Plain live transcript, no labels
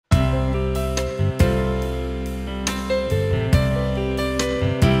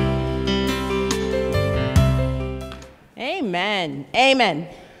Amen. Amen.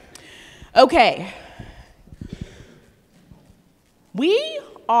 Okay. We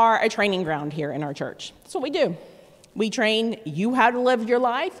are a training ground here in our church. That's what we do. We train you how to live your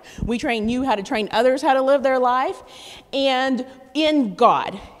life. We train you how to train others how to live their life. And in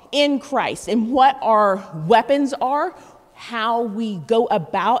God, in Christ, and what our weapons are, how we go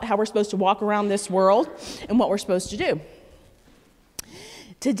about, how we're supposed to walk around this world, and what we're supposed to do.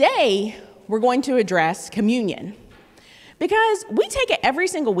 Today, we're going to address communion. Because we take it every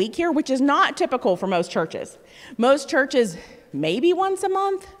single week here, which is not typical for most churches. Most churches, maybe once a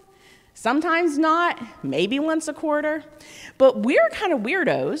month, sometimes not, maybe once a quarter. But we're kind of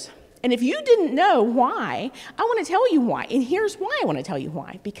weirdos. And if you didn't know why, I want to tell you why. And here's why I want to tell you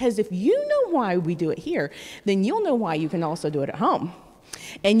why. Because if you know why we do it here, then you'll know why you can also do it at home.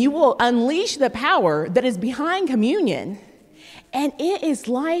 And you will unleash the power that is behind communion. And it is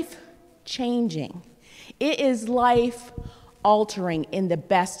life-changing. It is life-altering in the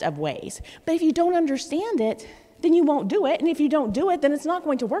best of ways. But if you don't understand it, then you won't do it. And if you don't do it, then it's not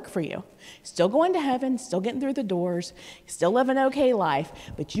going to work for you. Still going to heaven, still getting through the doors, still live an okay life,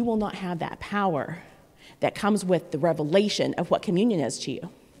 but you will not have that power that comes with the revelation of what communion is to you.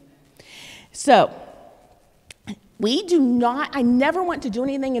 So, I never want to do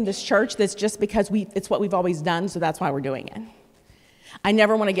anything in this church that's just because it's what we've always done, so that's why we're doing it. I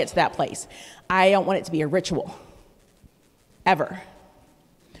never want to get to that place. I don't want it to be a ritual, ever.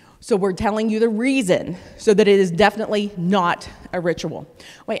 So we're telling you the reason so that it is definitely not a ritual.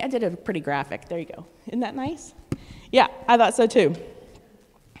 Wait, I did a pretty graphic. There you go. Isn't that nice? Yeah, I thought so too.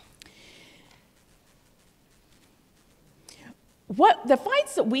 The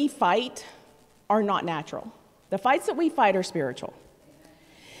fights that we fight are not natural. The fights that we fight are spiritual.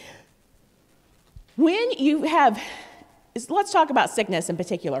 When you have... Let's talk about sickness in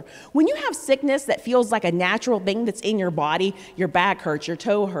particular. When you have sickness that feels like a natural thing that's in your body, your back hurts, your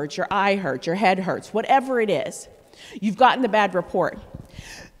toe hurts, your eye hurts, your head hurts, whatever it is, you've gotten the bad report.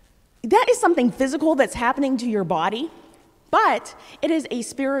 That is something physical that's happening to your body, but it is a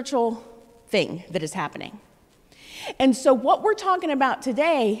spiritual thing that is happening. And so what we're talking about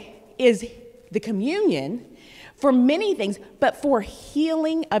today is the communion for many things, but for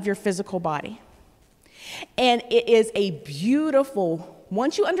healing of your physical body. And it is a beautiful,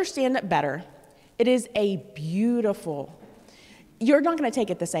 once you understand it better, it is a beautiful, you're not going to take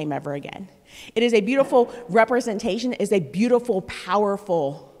it the same ever again. It is a beautiful representation, it is a beautiful,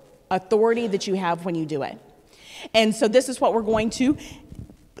 powerful authority that you have when you do it. And so this is what we're going to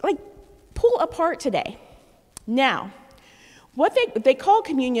pull apart today. Now, what they call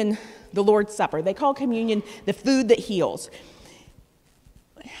communion the Lord's Supper. They call communion the food that heals.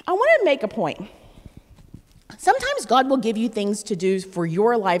 I want to make a point. Sometimes God will give you things to do for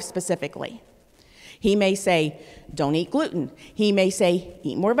your life specifically. He may say, don't eat gluten. He may say,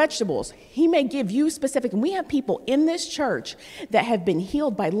 eat more vegetables. He may give you specific, and we have people in this church that have been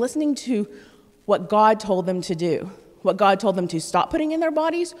healed by listening to what God told them to do, what God told them to stop putting in their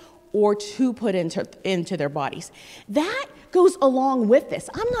bodies or to put into their bodies. That goes along with this.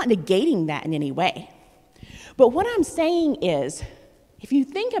 I'm not negating that in any way. But what I'm saying is, if you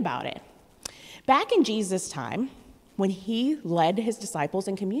think about it, back in Jesus' time, when he led his disciples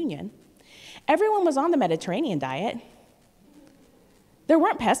in communion, everyone was on the Mediterranean diet. There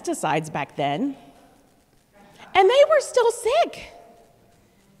weren't pesticides back then. And they were still sick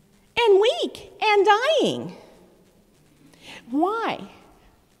and weak and dying. Why?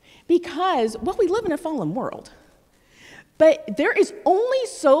 Because, we live in a fallen world. But there is only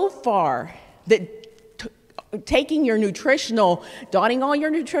so far that taking your nutritional, dotting all your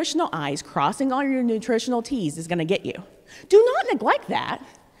nutritional I's, crossing all your nutritional T's is going to get you. Do not neglect that.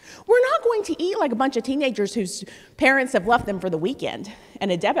 We're not going to eat like a bunch of teenagers whose parents have left them for the weekend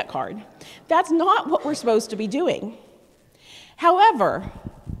and a debit card. That's not what we're supposed to be doing. However,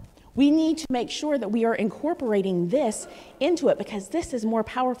 we need to make sure that we are incorporating this into it because this is more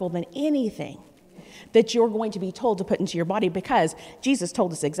powerful than anything that you're going to be told to put into your body because Jesus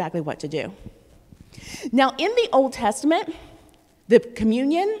told us exactly what to do. Now, in the Old Testament, the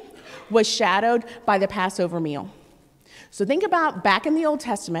communion was shadowed by the Passover meal. So think about back in the Old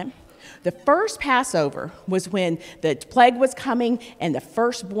Testament, the first Passover was when the plague was coming and the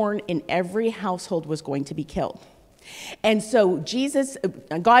firstborn in every household was going to be killed. And so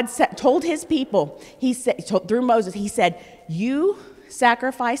God told his people, through Moses, he said, you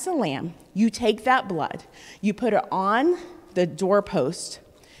sacrifice a lamb, you take that blood, you put it on the doorpost,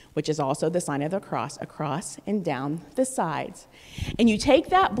 which is also the sign of the cross, across and down the sides. And you take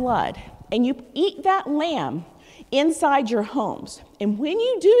that blood and you eat that lamb inside your homes. And when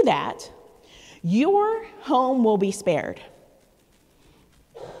you do that, your home will be spared.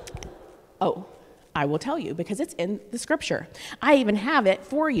 Oh, I will tell you because it's in the scripture. I even have it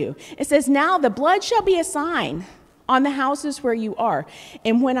for you. It says, now the blood shall be a sign on the houses where you are.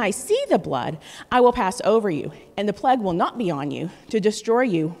 And when I see the blood, I will pass over you, and the plague will not be on you to destroy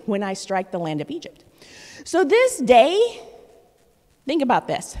you when I strike the land of Egypt. So this day, think about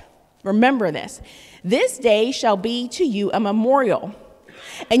this. Remember this. This day shall be to you a memorial,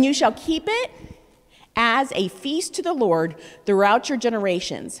 and you shall keep it as a feast to the Lord throughout your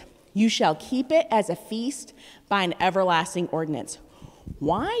generations. You shall keep it as a feast by an everlasting ordinance.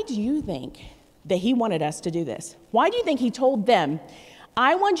 Why do you think that he wanted us to do this? Why do you think he told them,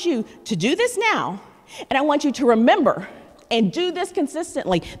 I want you to do this now, and I want you to remember and do this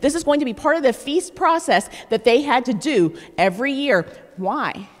consistently. This is going to be part of the feast process that they had to do every year.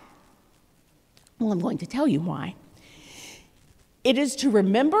 Why? Well, I'm going to tell you why. It is to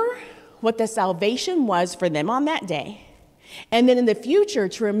remember what the salvation was for them on that day, and then in the future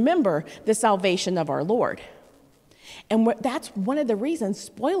to remember the salvation of our Lord. And that's one of the reasons,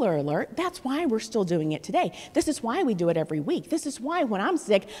 spoiler alert, that's why we're still doing it today. This is why we do it every week. This is why when I'm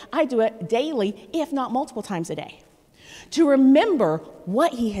sick, I do it daily, if not multiple times a day. To remember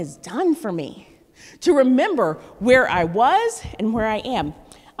what he has done for me. To remember where I was and where I am.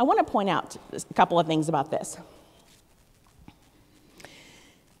 I want to point out a couple of things about this.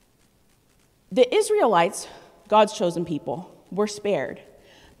 The Israelites, God's chosen people, were spared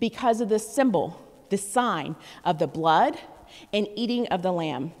because of the symbol, the sign of the blood and eating of the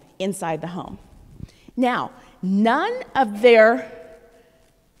lamb inside the home. Now, none of their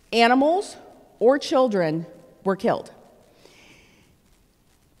animals or children were killed.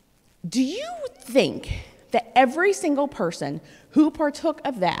 Do you think that every single person who partook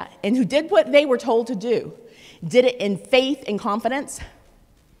of that and who did what they were told to do did it in faith and confidence?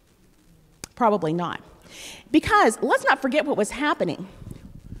 Probably not. Because let's not forget what was happening.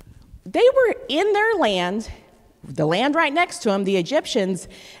 They were in their land, the land right next to them, the Egyptians,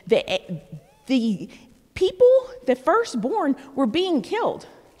 the people, the firstborn, were being killed.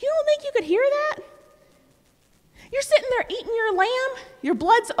 You don't think you could hear that? You're sitting there eating your lamb, your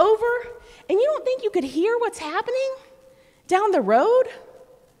blood's over, and you don't think you could hear what's happening down the road?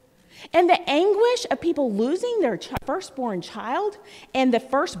 And the anguish of people losing their firstborn child and the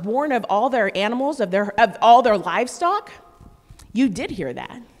firstborn of all their animals, of all their livestock, you did hear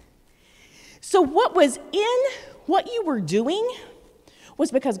that. So what was in what you were doing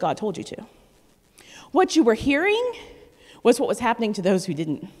was because God told you to. What you were hearing was what was happening to those who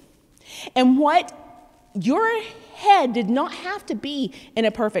didn't. And what your head did not have to be in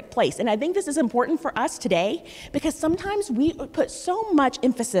a perfect place. And I think this is important for us today because sometimes we put so much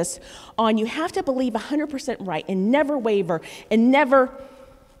emphasis on you have to believe 100% right and never waver and never.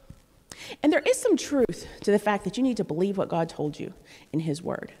 And there is some truth to the fact that you need to believe what God told you in his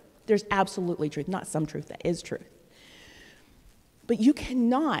word. There's absolutely truth, not some truth, that is truth. But you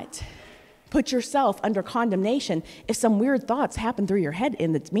cannot put yourself under condemnation if some weird thoughts happen through your head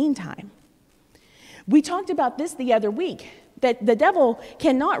in the meantime. We talked about this the other week, that the devil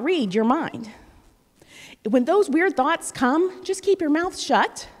cannot read your mind. When those weird thoughts come, just keep your mouth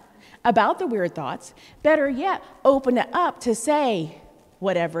shut about the weird thoughts. Better yet, open it up to say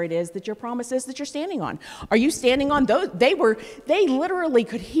whatever it is that your promise is that you're standing on. Are you standing on those? They literally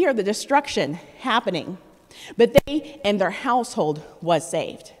could hear the destruction happening, but they and their household was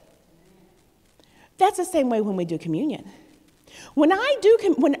saved. That's the same way when we do communion. When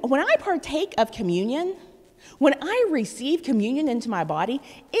I partake of communion, when I receive communion into my body,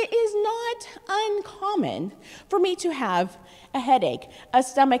 it is not uncommon for me to have a headache, a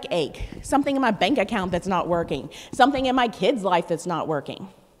stomach ache, something in my bank account that's not working, something in my kid's life that's not working.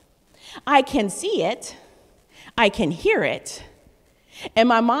 I can see it, I can hear it, and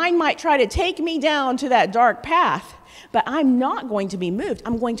my mind might try to take me down to that dark path, but I'm not going to be moved.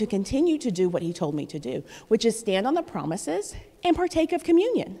 I'm going to continue to do what he told me to do, which is stand on the promises and partake of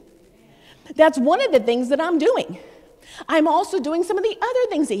communion. That's one of the things that I'm doing. I'm also doing some of the other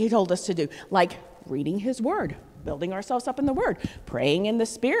things that he told us to do, like reading his word, building ourselves up in the word, praying in the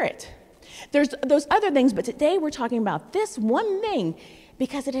Spirit. There's those other things, but today we're talking about this one thing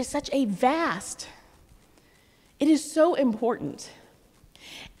because it is such a vast, it is so important.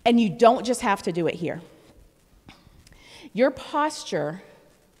 And you don't just have to do it here. Your posture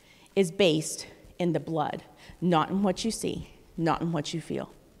is based in the blood, not in what you see, not in what you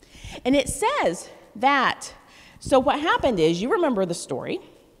feel. And it says that, so what happened is, you remember the story.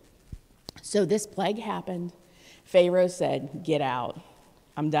 So this plague happened. Pharaoh said, get out.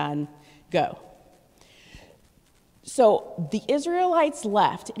 I'm done. Go. So the Israelites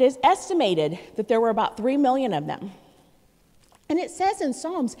left. It is estimated that there were about 3 million of them. And it says in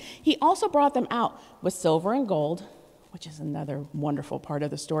Psalms, he also brought them out with silver and gold, which is another wonderful part of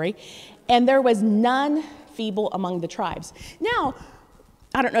the story. And there was none feeble among the tribes. Now,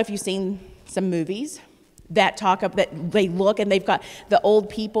 I don't know if you've seen some movies that talk up, that they look and they've got the old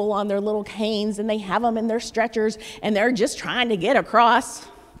people on their little canes and they have them in their stretchers and they're just trying to get across.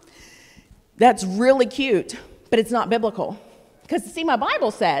 That's really cute, but it's not biblical. Because, see, my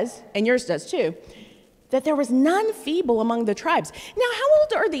Bible says, and yours does too, that there was none feeble among the tribes. Now, how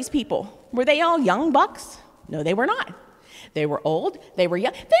old are these people? Were they all young bucks? No, they were not. They were old, they were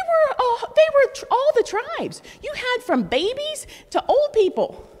young. They were all the tribes. You had from babies to old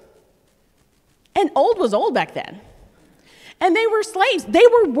people. And old was old back then. And they were slaves. They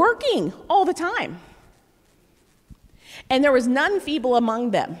were working all the time. And there was none feeble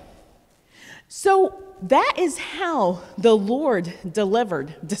among them. So that is how the Lord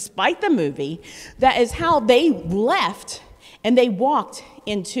delivered, despite the movie. That is how they left and they walked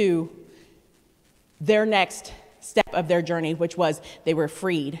into their next step of their journey, which was they were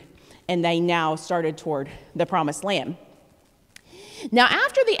freed and they now started toward the promised land. Now,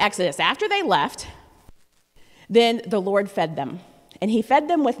 after the Exodus, after they left, then the Lord fed them, and he fed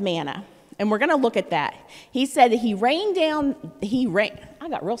them with manna. And we're going to look at that. He said he rained down, I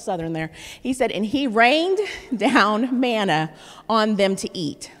got real southern there. He said, and he rained down manna on them to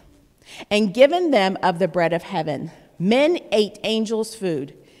eat, and given them of the bread of heaven. Men ate angels'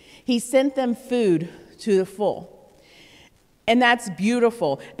 food. He sent them food to the full. And that's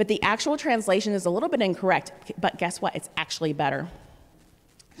beautiful, but the actual translation is a little bit incorrect, but guess what? It's actually better.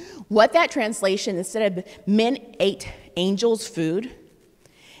 What that translation, instead of men ate angels' food,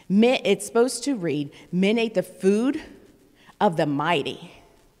 it's supposed to read, men ate the food of the mighty.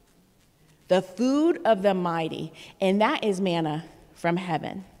 The food of the mighty. And that is manna from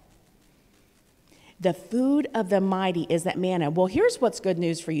heaven. The food of the mighty is that manna. Well, here's what's good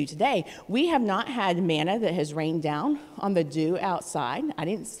news for you today. We have not had manna that has rained down on the dew outside. I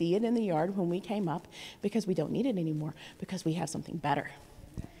didn't see it in the yard when we came up because we don't need it anymore, because we have something better.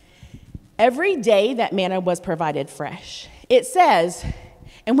 Every day that manna was provided fresh. It says,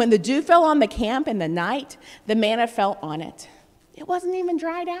 and when the dew fell on the camp in the night, the manna fell on it. It wasn't even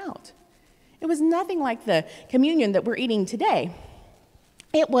dried out. It was nothing like the communion that we're eating today.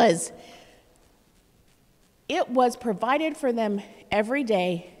 It was provided for them every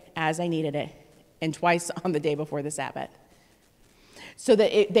day as they needed it, and twice on the day before the Sabbath, so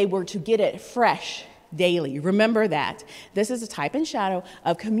that they were to get it fresh daily. Remember that. This is a type and shadow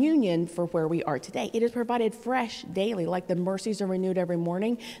of communion for where we are today. It is provided fresh daily, like the mercies are renewed every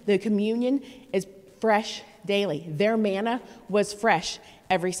morning. The communion is fresh daily. Their manna was fresh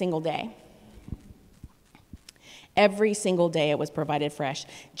every single day. Every single day it was provided fresh.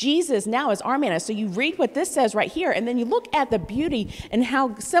 Jesus now is our manna. So you read what this says right here, and then you look at the beauty and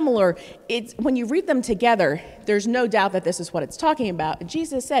how similar it's. When you read them together, there's no doubt that this is what it's talking about.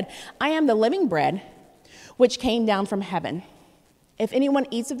 Jesus said, I am the living bread which came down from heaven. If anyone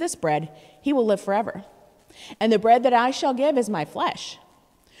eats of this bread, he will live forever. And the bread that I shall give is my flesh,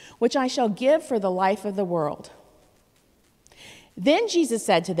 which I shall give for the life of the world. Then Jesus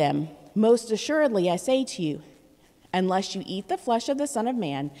said to them, most assuredly I say to you, unless you eat the flesh of the Son of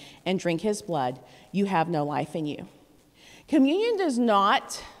Man and drink his blood, you have no life in you. Communion does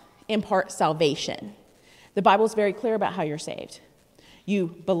not impart salvation. The Bible is very clear about how you're saved.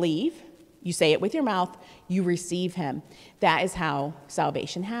 You believe, you say it with your mouth, you receive him. That is how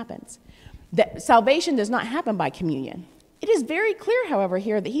salvation happens. Salvation does not happen by communion. It is very clear, however,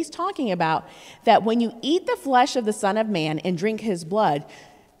 here that he's talking about that when you eat the flesh of the Son of Man and drink his blood,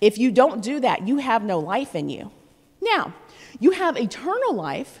 if you don't do that, you have no life in you. Now, you have eternal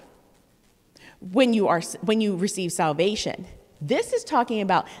life when you receive salvation. This is talking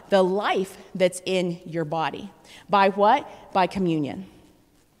about the life that's in your body. By what? By communion.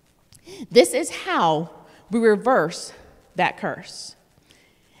 This is how we reverse that curse.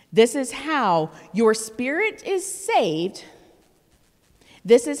 This is how your spirit is saved.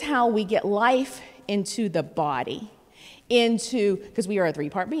 This is how we get life into the body. Because we are a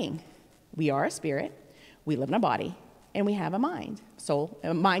three-part being. We are a spirit, we live in a body, and we have a mind, soul,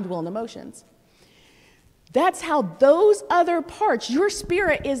 mind, will, and emotions. That's how those other parts, your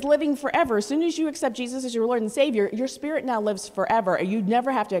spirit is living forever. As soon as you accept Jesus as your Lord and Savior, your spirit now lives forever. You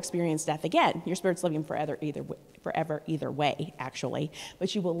never have to experience death again. Your spirit's living forever either way, actually,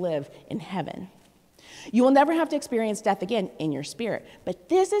 but you will live in heaven. You will never have to experience death again in your spirit. But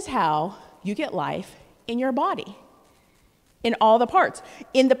this is how you get life in your body, in all the parts.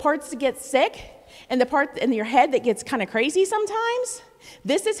 In the parts that get sick, and the part in your head that gets kind of crazy sometimes,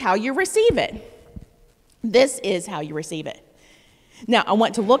 this is how you receive it. This is how you receive it. Now, I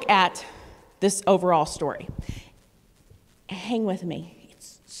want to look at this overall story. Hang with me.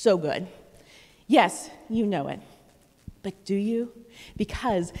 It's so good. Yes, you know it. But do you?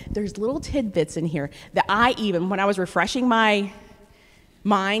 Because there's little tidbits in here that when I was refreshing my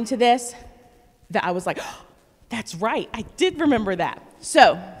mind to this, that I was like, oh, that's right, I did remember that.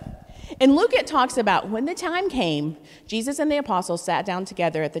 So, in Luke, it talks about when the time came, Jesus and the apostles sat down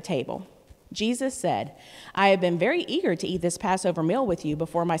together at the table. Jesus said, I have been very eager to eat this Passover meal with you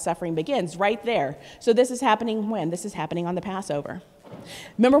before my suffering begins, right there. So this is happening when? This is happening on the Passover.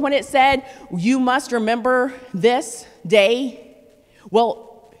 Remember when it said, you must remember this day?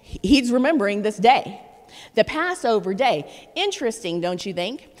 Well, he's remembering this day, the Passover day. Interesting, don't you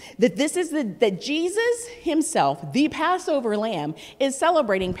think? That this is that Jesus himself, the Passover lamb, is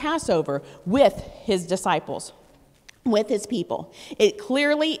celebrating Passover with his disciples, with his people. It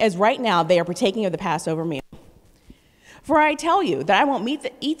clearly is right now they are partaking of the Passover meal. For I tell you that I won't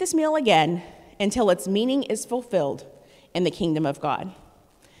eat this meal again until its meaning is fulfilled in the kingdom of God.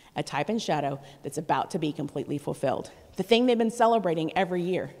 A type and shadow that's about to be completely fulfilled. The thing they've been celebrating every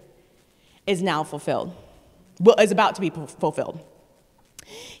year is now fulfilled. Well, is about to be fulfilled.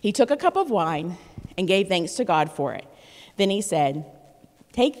 He took a cup of wine and gave thanks to God for it. Then he said,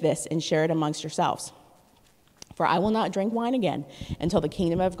 take this and share it amongst yourselves. For I will not drink wine again until the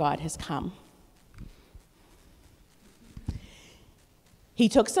kingdom of God has come. He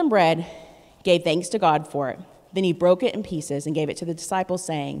took some bread, gave thanks to God for it. Then he broke it in pieces and gave it to the disciples,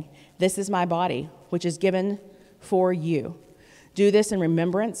 saying, this is my body, which is given for you. Do this in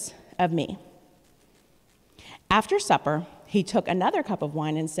remembrance of me. After supper, he took another cup of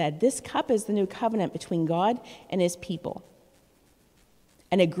wine and said, this cup is the new covenant between God and his people,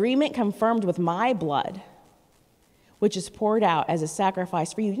 an agreement confirmed with my blood, which is poured out as a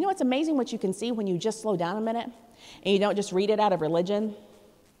sacrifice for you. You know, it's amazing what you can see when you just slow down a minute and you don't just read it out of religion.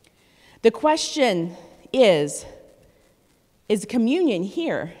 The question is communion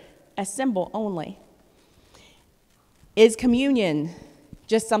here a symbol only? Is communion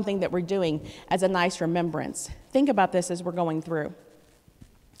just something that we're doing as a nice remembrance? Think about this as we're going through.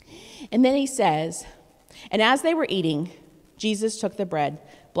 And then he says, and as they were eating, Jesus took the bread,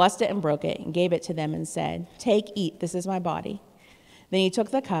 blessed it and broke it, and gave it to them and said, take, eat, this is my body. Then he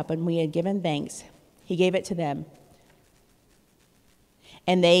took the cup, and when he had given thanks, he gave it to them.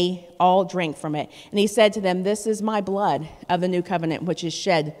 And they all drank from it. And he said to them, this is my blood of the new covenant, which is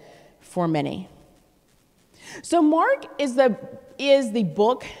shed for many. So Mark is the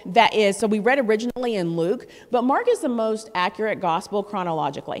book that is, so we read originally in Luke, but Mark is the most accurate gospel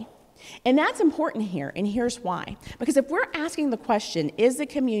chronologically. And that's important here, and here's why. Because if we're asking the question, is the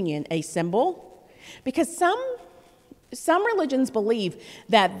communion a symbol? Because some religions believe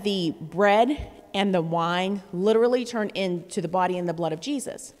that the bread and the wine literally turn into the body and the blood of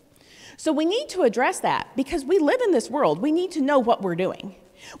Jesus. So we need to address that because we live in this world. We need to know what we're doing.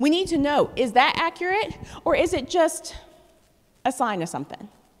 We need to know, is that accurate, or is it just a sign of something?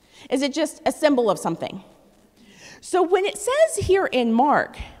 Is it just a symbol of something? So when it says here in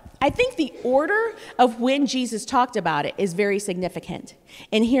Mark, I think the order of when Jesus talked about it is very significant,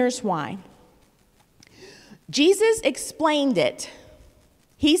 and here's why. Jesus explained it.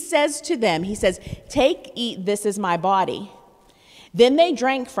 He says to them, he says, take, eat, this is my body. Then they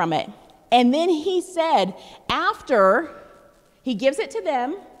drank from it, and then he said, after he gives it to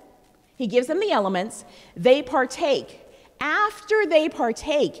them, he gives them the elements, they partake. After they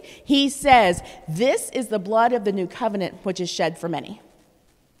partake, he says, this is the blood of the new covenant, which is shed for many.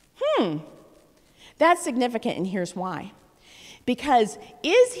 That's significant, and here's why. Because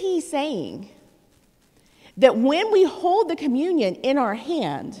is he saying that when we hold the communion in our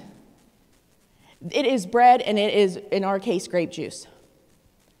hand, it is bread and it is, in our case, grape juice.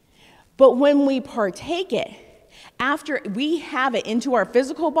 But when we partake it, after we have it into our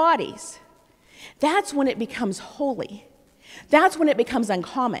physical bodies, that's when it becomes holy. That's when it becomes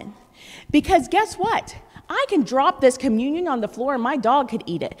uncommon. Because guess what? I can drop this communion on the floor and my dog could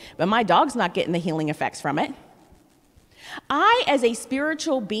eat it, but my dog's not getting the healing effects from it. I, as a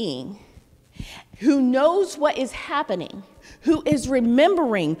spiritual being who knows what is happening, who is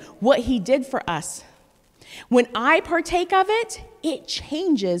remembering what he did for us, when I partake of it, it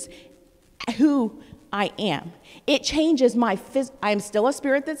changes who I am. It changes I am still a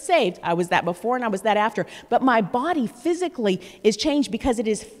spirit that's saved. I was that before and I was that after. But my body physically is changed because it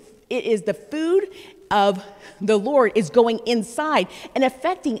is the food of the Lord is going inside and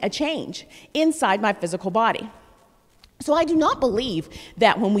affecting a change inside my physical body. So I do not believe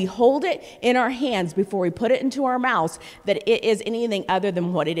that when we hold it in our hands before we put it into our mouths, that it is anything other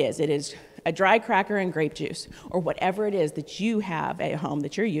than what it is. It is a dry cracker and grape juice, or whatever it is that you have at home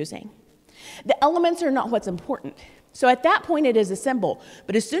that you're using. The elements are not what's important. So at that point, it is a symbol.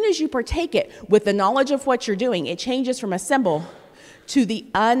 But as soon as you partake it with the knowledge of what you're doing, it changes from a symbol to the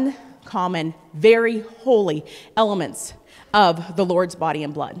uncommon, very holy elements of the Lord's body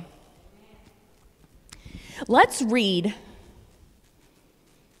and blood. Let's read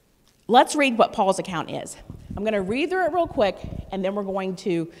what Paul's account is. I'm going to read through it real quick, and then we're going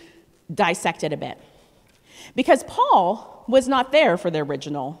to dissect it a bit. Because Paul was not there for the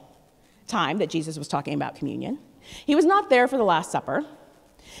original time that Jesus was talking about communion. He was not there for the Last Supper.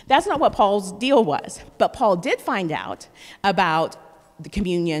 That's not what Paul's deal was. But Paul did find out about the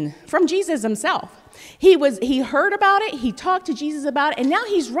communion from Jesus himself. He heard about it, he talked to Jesus about it, and now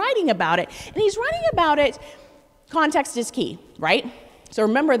he's writing about it. And he's writing about it, context is key, right? So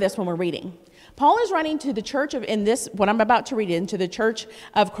remember this when we're reading. Paul is writing to the church what I'm about to read into the church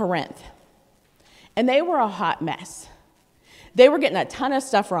of Corinth. And they were a hot mess. They were getting a ton of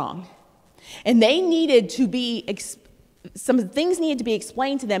stuff wrong. And they needed to be, some things needed to be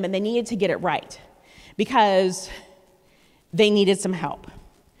explained to them, and they needed to get it right because they needed some help.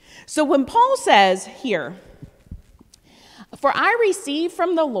 So when Paul says here, "For I received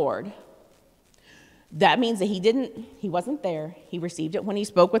from the Lord," that means that he wasn't there. He received it when he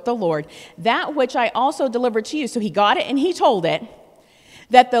spoke with the Lord. "That which I also delivered to you." So he got it and he told it,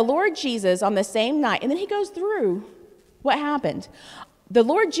 that the Lord Jesus on the same night, and then he goes through what happened. The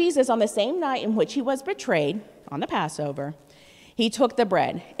Lord Jesus on the same night in which he was betrayed, on the Passover, he took the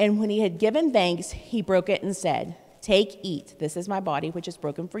bread, and when he had given thanks, he broke it and said, "Take, eat. This is my body, which is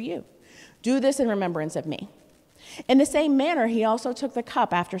broken for you. Do this in remembrance of me." In the same manner, he also took the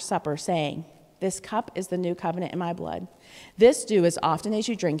cup after supper, saying, "This cup is the new covenant in my blood. This do as often as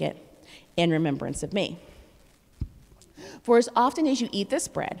you drink it in remembrance of me. For as often as you eat this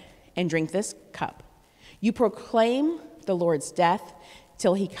bread and drink this cup, you proclaim the Lord's death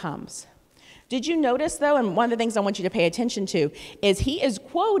till he comes." Did you notice, though, and one of the things I want you to pay attention to, is he is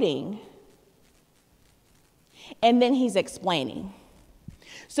quoting, and then he's explaining.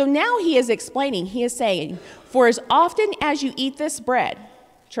 So now he is explaining, he is saying, "For as often as you eat this bread,"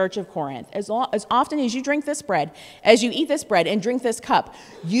 Church of Corinth, as often as you drink this bread, as you eat this bread and drink this cup,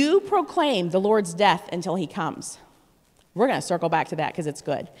 you proclaim the Lord's death until he comes. We're going to circle back to that because it's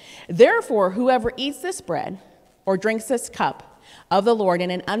good. "Therefore, whoever eats this bread or drinks this cup of the Lord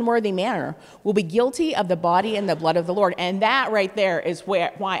in an unworthy manner will be guilty of the body and the blood of the Lord." And that right there is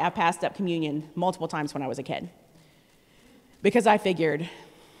why I passed up communion multiple times when I was a kid. Because I figured,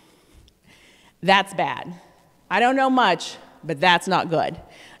 that's bad. I don't know much, but that's not good.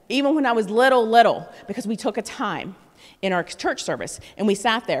 Even when I was little, because we took a time in our church service, and we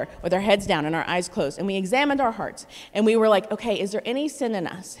sat there with our heads down and our eyes closed, and we examined our hearts, and we were like, okay, is there any sin in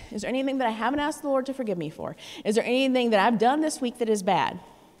us? Is there anything that I haven't asked the Lord to forgive me for? Is there anything that I've done this week that is bad,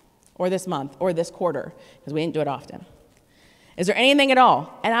 or this month, or this quarter, because we didn't do it often? Is there anything at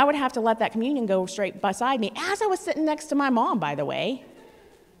all? And I would have to let that communion go straight beside me, as I was sitting next to my mom, by the way.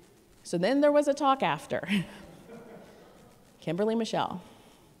 So then there was a talk after. "Kimberly Michelle,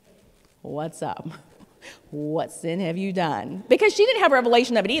 what's up? What sin have you done?" Because she didn't have a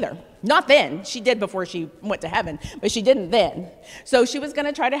revelation of it either. Not then. She did before she went to heaven, but she didn't then. So she was going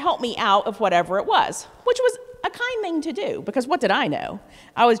to try to help me out of whatever it was, which was a kind thing to do, because what did I know?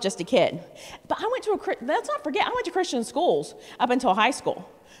 I was just a kid. But let's not forget, I went to Christian schools up until high school.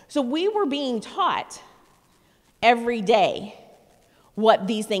 So we were being taught every day what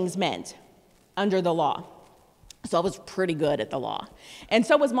these things meant under the law. So I was pretty good at the law. And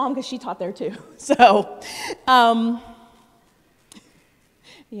so was Mom, because she taught there too. So,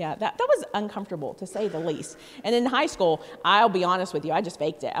 yeah, that was uncomfortable, to say the least. And in high school, I'll be honest with you, I just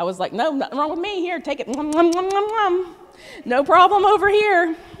faked it. I was like, no, nothing wrong with me. Here, take it. No problem over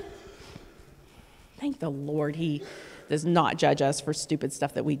here. Thank the Lord he does not judge us for stupid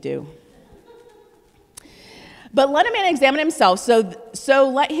stuff that we do. "But let a man examine himself, so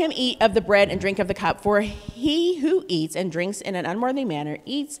let him eat of the bread and drink of the cup. For he who eats and drinks in an unworthy manner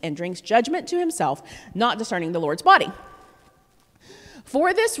eats and drinks judgment to himself, not discerning the Lord's body.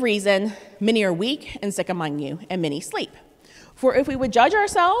 For this reason, many are weak and sick among you, and many sleep. For if we would judge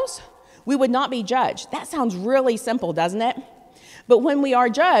ourselves, we would not be judged." That sounds really simple, doesn't it? "But when we are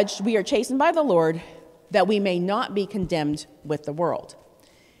judged, we are chastened by the Lord, that we may not be condemned with the world."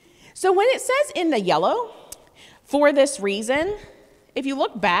 So when it says in the yellow, "For this reason," if you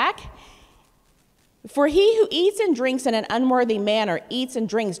look back, "For he who eats and drinks in an unworthy manner eats and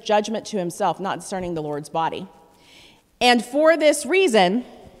drinks judgment to himself, not discerning the Lord's body. And for this reason,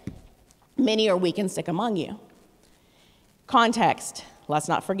 many are weak and sick among you." Context, let's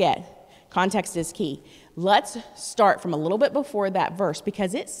not forget. Context is key. Let's start from a little bit before that verse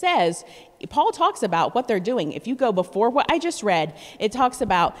because it says, Paul talks about what they're doing. If you go before what I just read, it talks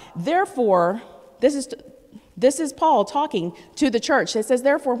about, therefore, this is Paul talking to the church. It says,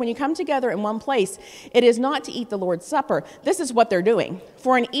 therefore, when you come together in one place, it is not to eat the Lord's Supper. This is what they're doing.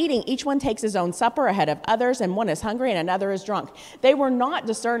 For in eating, each one takes his own supper ahead of others, and one is hungry and another is drunk. They were not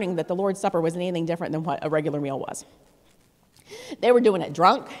discerning that the Lord's Supper was anything different than what a regular meal was. They were doing it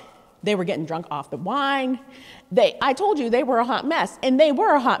drunk. They were getting drunk off the wine. I told you they were a hot mess, and they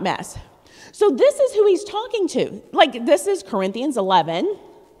were a hot mess. So this is who he's talking to. Like, this is Corinthians 11.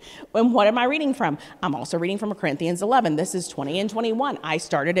 And what am I reading from? I'm also reading from Corinthians 11. This is 20 and 21. I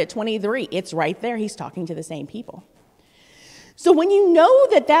started at 23. It's right there. He's talking to the same people. So when you know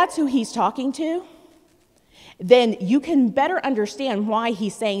that that's who he's talking to, then you can better understand why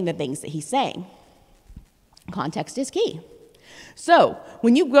he's saying the things that he's saying. Context is key. So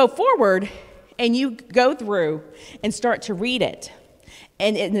when you go forward and you go through and start to read it,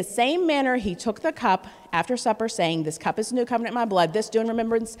 and in the same manner, he took the cup after supper, saying, this cup is the new covenant in my blood. This do in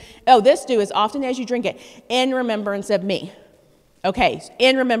remembrance. This do as often as you drink it in remembrance of me. Okay,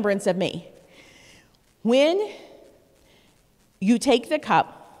 in remembrance of me. When you take the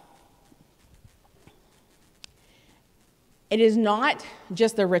cup, it is not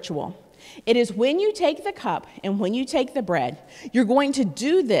just the ritual. It is when you take the cup and when you take the bread, you're going to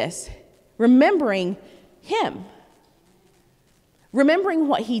do this remembering him. Remembering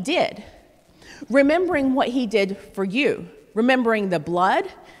what he did. Remembering what he did for you. Remembering the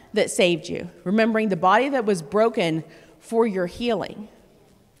blood that saved you. Remembering the body that was broken for your healing.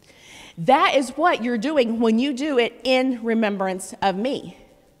 That is what you're doing when you do it in remembrance of me.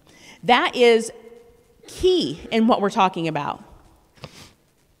 That is key in what we're talking about.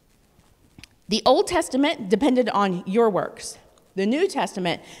 The Old Testament depended on your works. The New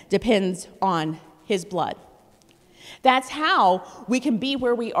Testament depends on his blood. That's how we can be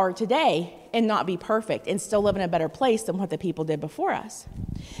where we are today and not be perfect and still live in a better place than what the people did before us,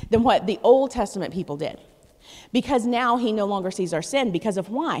 than what the Old Testament people did. Because now he no longer sees our sin. Because of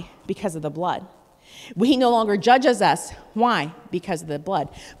why? Because of the blood. He no longer judges us. Why? Because of the blood.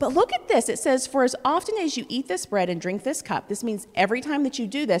 But look at this. It says, for as often as you eat this bread and drink this cup, this means every time that you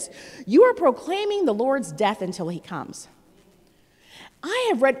do this, you are proclaiming the Lord's death until he comes. I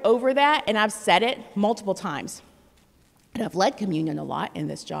have read over that and I've said it multiple times. And I've led communion a lot in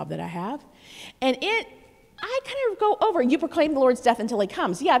this job that I have. And I kind of go over, you proclaim the Lord's death until he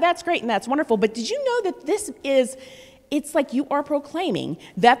comes. Yeah, that's great and that's wonderful. But did you know that it's like you are proclaiming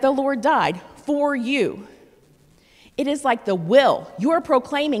that the Lord died for you. It is like the will. You are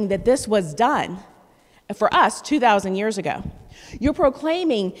proclaiming that this was done for us 2,000 years ago. You're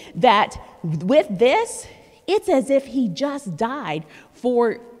proclaiming that with this, it's as if he just died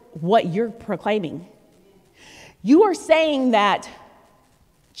for what you're proclaiming. You are saying that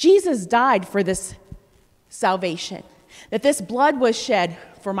Jesus died for this salvation, that this blood was shed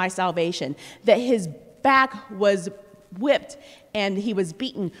for my salvation, that his back was whipped and he was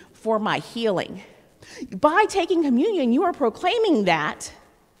beaten for my healing. By taking communion, you are proclaiming that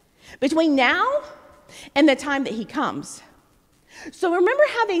between now and the time that he comes. So remember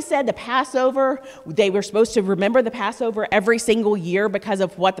how they said the Passover, they were supposed to remember the Passover every single year because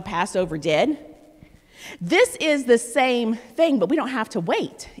of what the Passover did? This is the same thing, but we don't have to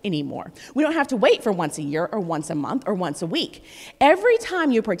wait anymore. We don't have to wait for once a year or once a month or once a week. Every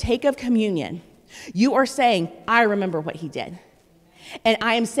time you partake of communion, you are saying, I remember what he did. And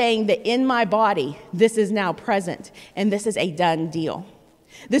I am saying that in my body, this is now present, and this is a done deal.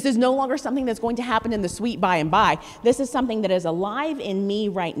 This is no longer something that's going to happen in the sweet by and by. This is something that is alive in me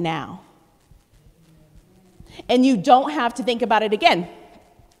right now. And you don't have to think about it again.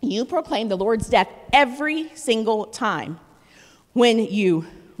 You proclaim the Lord's death every single time when you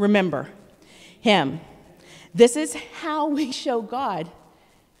remember him. This is how we show God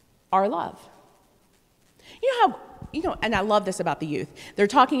our love. And I love this about the youth. They're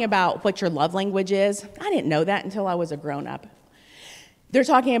talking about what your love language is. I didn't know that until I was a grown-up. They're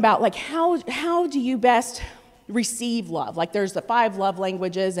talking about, like, how do you best receive love? Like, there's the 5 love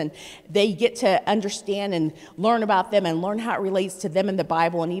languages, and they get to understand and learn about them and learn how it relates to them in the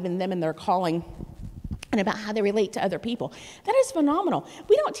Bible and even them in their calling and about how they relate to other people. That is phenomenal.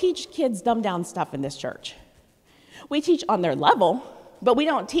 We don't teach kids dumbed-down stuff in this church. We teach on their level, but we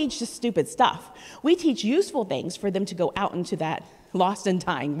don't teach just stupid stuff. We teach useful things for them to go out into that lost and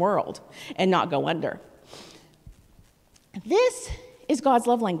dying world and not go under. This is God's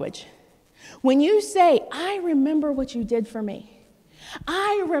love language. When you say, I remember what you did for me.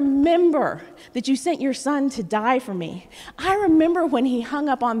 I remember that you sent your son to die for me. I remember when he hung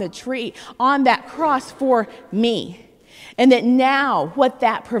up on the tree, on that cross for me. And that now what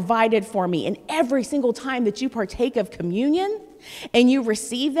that provided for me, and every single time that you partake of communion and you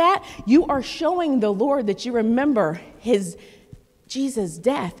receive that, you are showing the Lord that you remember Jesus'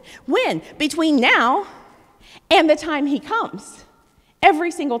 death. When? Between now and the time he comes.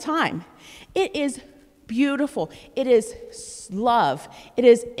 Every single time. It is beautiful. It is love. It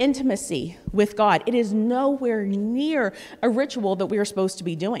is intimacy with God. It is nowhere near a ritual that we are supposed to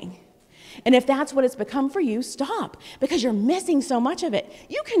be doing. And if that's what it's become for you, stop, because you're missing so much of it.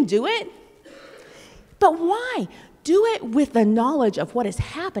 You can do it, but why? Do it with the knowledge of what is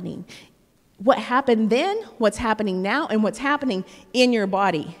happening. What happened then, what's happening now, and what's happening in your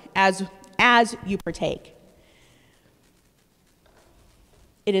body as you partake.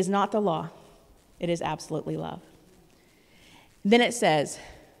 It is not the law. It is absolutely love. Then it says,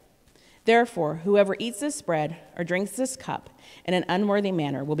 therefore, whoever eats this bread or drinks this cup in an unworthy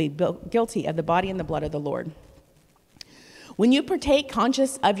manner will be guilty of the body and the blood of the Lord. When you partake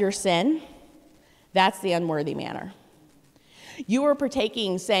conscious of your sin, that's the unworthy manner. You are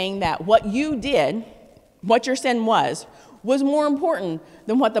partaking saying that what you did, what your sin was more important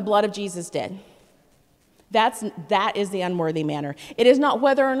than what the blood of Jesus did. That is the unworthy manner. It is not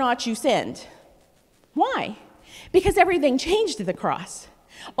whether or not you sinned. Why? Because everything changed at the cross.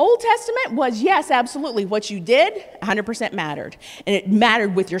 Old Testament was, yes, absolutely. What you did, 100% mattered. And it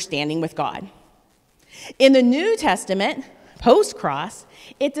mattered with your standing with God. In the New Testament, post-cross,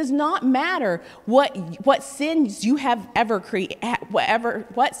 it does not matter what sins you have ever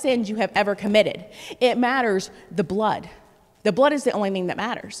what sins you have ever committed. It matters the blood. The blood is the only thing that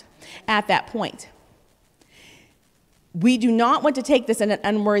matters at that point. We do not want to take this in an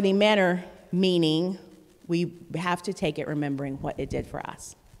unworthy manner, meaning we have to take it remembering what it did for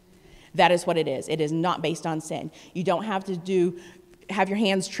us. That is what it is. It is not based on sin. You don't have to have your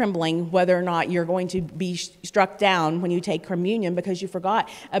hands trembling whether or not you're going to be struck down when you take communion because you forgot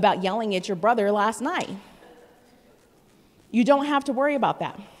about yelling at your brother last night. You don't have to worry about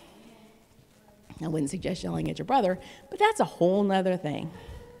that. I wouldn't suggest yelling at your brother, but that's a whole nother thing.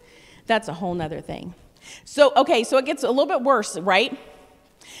 That's a whole nother thing. So it gets a little bit worse, right?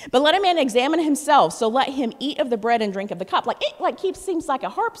 But let a man examine himself, so let him eat of the bread and drink of the cup. Seems like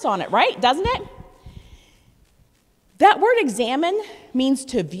it harps on it, right? Doesn't it? That word examine means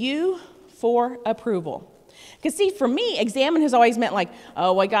to view for approval. Because see, for me, examine has always meant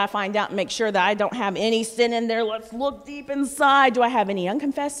I got to find out and make sure that I don't have any sin in there. Let's look deep inside. Do I have any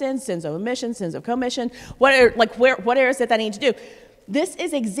unconfessed sins, sins of omission, sins of commission? What is it that I need to do? This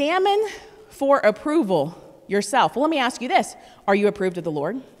is examine for approval yourself. Well, let me ask you this. Are you approved of the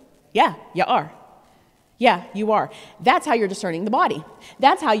Lord? Yeah, you are. Yeah, you are. That's how you're discerning the body.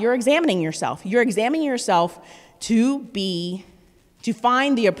 That's how you're examining yourself. You're examining yourself to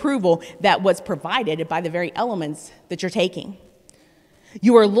find the approval that was provided by the very elements that you're taking.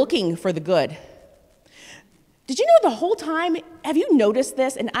 You are looking for the good. Did you know the whole time, have you noticed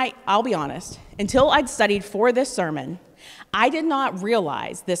this? And I'll be honest, until I'd studied for this sermon, I did not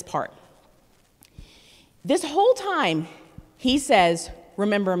realize this part. This whole time, he says,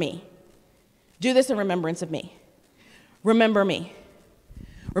 remember me. Do this in remembrance of me. Remember me.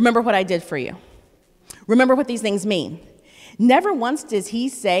 Remember what I did for you. Remember what these things mean. Never once does he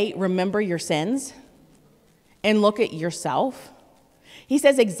say, remember your sins and look at yourself. He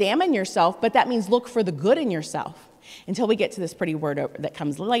says, examine yourself, but that means look for the good in yourself until we get to this pretty word that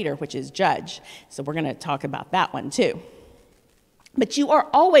comes later, which is judge. So we're going to talk about that one too. But you are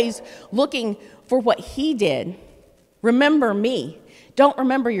always looking for what he did. Remember me. Don't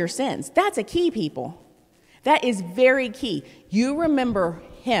remember your sins. That's a key, people. That is very key. You remember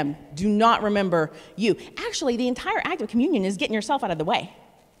him. Do not remember you. Actually, the entire act of communion is getting yourself out of the way.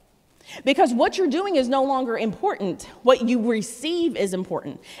 Because what you're doing is no longer important. What you receive is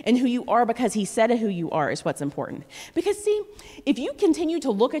important. And who you are because he said who you are is what's important. Because see, if you continue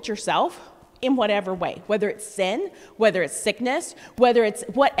to look at yourself in whatever way, whether it's sin, whether it's sickness, whether it's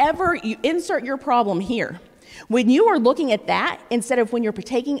whatever, you insert your problem here. When you are looking at that, instead of when you're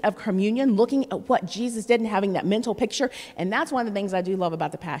partaking of communion, looking at what Jesus did and having that mental picture, and that's one of the things I do love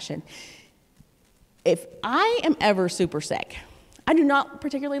about the Passion. If I am ever super sick, I do not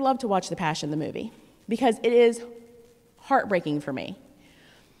particularly love to watch the Passion, the movie, because it is heartbreaking for me.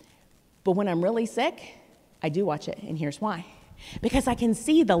 But when I'm really sick, I do watch it, and here's why. Because I can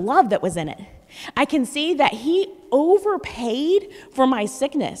see the love that was in it. I can see that he overpaid for my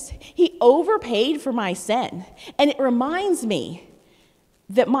sickness. He overpaid for my sin. And it reminds me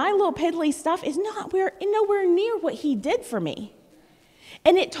that my little piddly stuff is nowhere near what he did for me.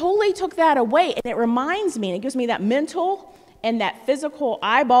 And it totally took that away. And it reminds me, and it gives me that mental and that physical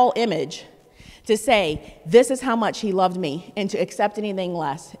eyeball image to say, this is how much he loved me. And to accept anything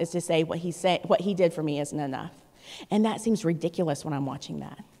less is to say what he did for me isn't enough. And that seems ridiculous when I'm watching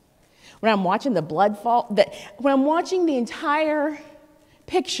that. When I'm watching the blood fall, when I'm watching the entire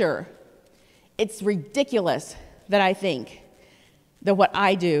picture, it's ridiculous that I think that what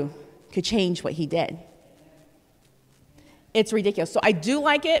I do could change what he did. It's ridiculous. So I do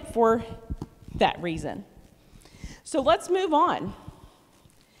like it for that reason. So let's move on.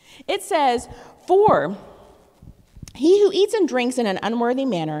 It says, for he who eats and drinks in an unworthy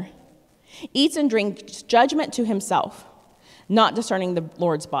manner eats and drinks judgment to himself, not discerning the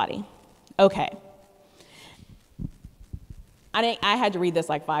Lord's body. Okay. I had to read this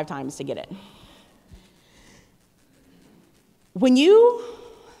like 5 times to get it.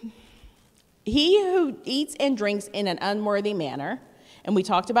 He who eats and drinks in an unworthy manner, and we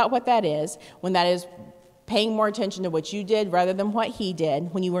talked about what that is, when that is paying more attention to what you did rather than what he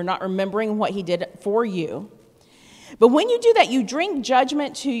did, when you were not remembering what he did for you. But when you do that, you drink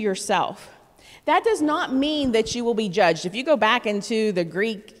judgment to yourself. That does not mean that you will be judged. If you go back into the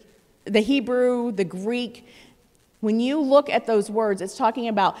Greek, the Hebrew, the Greek, when you look at those words, it's talking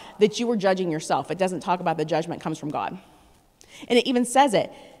about that you were judging yourself. It doesn't talk about the judgment comes from God. And it even says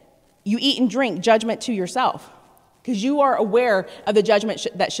it. You eat and drink judgment to yourself because you are aware of the judgment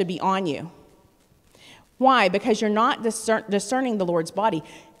that should be on you. Why? Because you're not discerning the Lord's body.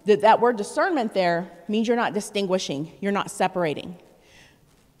 That word discernment there means you're not distinguishing. You're not separating.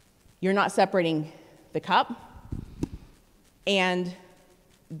 You're not separating the cup, and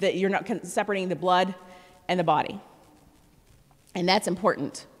you're not separating the blood and the body. And that's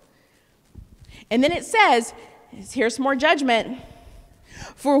important. And then it says, here's some more judgment.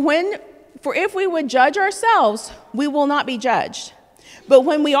 For if we would judge ourselves, we will not be judged. But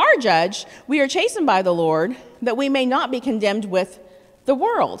when we are judged, we are chastened by the Lord, that we may not be condemned with the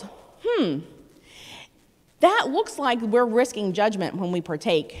world. That looks like we're risking judgment when we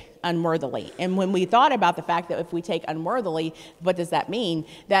partake unworthily. And when we thought about the fact that if we take unworthily, what does that mean?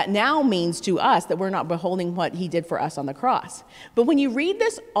 That now means to us that we're not beholding what he did for us on the cross. But when you read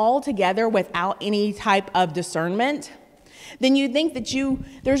this all together without any type of discernment, then you think that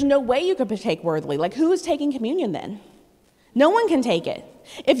there's no way you could partake worthily. Like, who is taking communion then? No one can take it.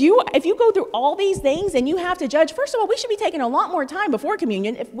 If you go through all these things and you have to judge, first of all, we should be taking a lot more time before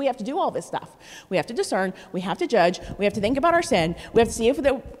communion if we have to do all this stuff. We have to discern, we have to judge, we have to think about our sin, we have to see if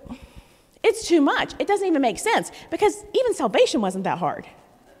it's too much. It doesn't even make sense because even salvation wasn't that hard.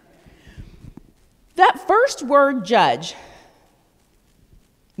 That first word, judge,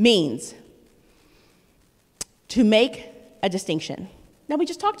 means to make a distinction. Now, we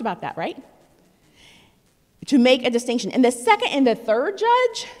just talked about that, right? To make a distinction. And the second and the third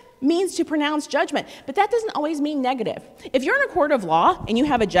judge means to pronounce judgment, but that doesn't always mean negative. If you're in a court of law and you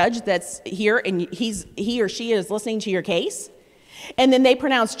have a judge that's here and he or she is listening to your case, and then they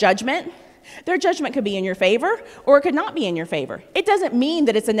pronounce judgment, their judgment could be in your favor or it could not be in your favor. It doesn't mean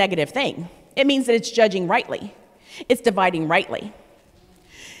that it's a negative thing. It means that it's judging rightly. It's dividing rightly.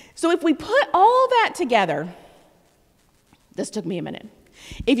 So if we put all that together, this took me a minute.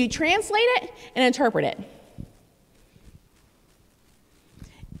 If you translate it and interpret it,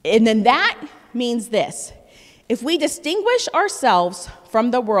 and then that means this. If we distinguish ourselves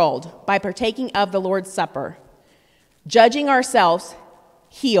from the world by partaking of the Lord's Supper, judging ourselves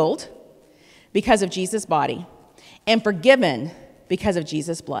healed because of Jesus' body and forgiven because of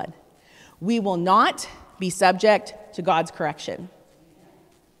Jesus' blood, we will not be subject to God's correction.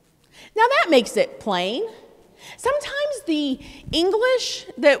 Now that makes it plain. Sometimes the English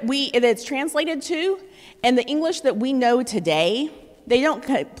that's translated to and the English that we know today, they don't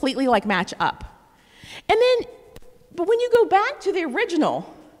completely match up. But when you go back to the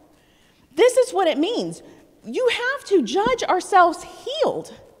original, this is what it means. You have to judge ourselves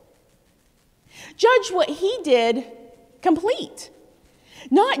healed. Judge what he did complete.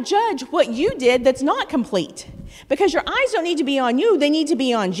 Not judge what you did that's not complete. Because your eyes don't need to be on you, they need to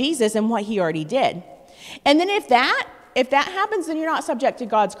be on Jesus and what he already did. And then if that happens, then you're not subject to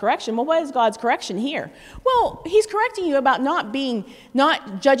God's correction. Well, what is God's correction here? Well, he's correcting you about not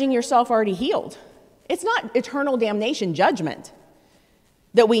judging yourself already healed. It's not eternal damnation judgment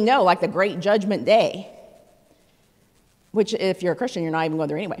that we know, like the great judgment day, which if you're a Christian, you're not even going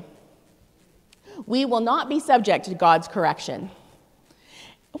there anyway. We will not be subject to God's correction.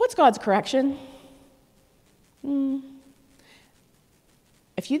 What's God's correction?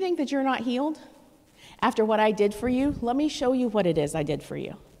 If you think that you're not healed after what I did for you, let me show you what it is I did for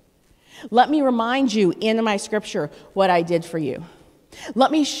you. Let me remind you in my scripture what I did for you.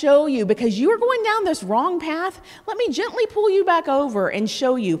 Let me show you, because you are going down this wrong path, let me gently pull you back over and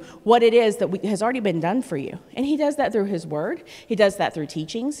show you what it is that has already been done for you. And he does that through his word. He does that through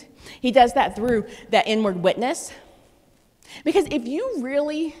teachings. He does that through that inward witness. Because if you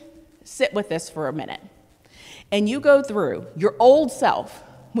really sit with this for a minute and you go through your old self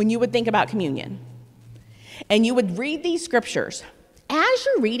when you would think about communion and you would read these scriptures, as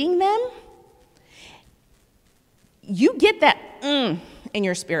you're reading them, you get that in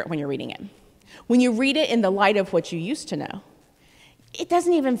your spirit when you're reading it. When you read it in the light of what you used to know, it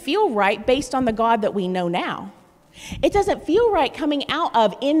doesn't even feel right based on the God that we know now. It doesn't feel right coming out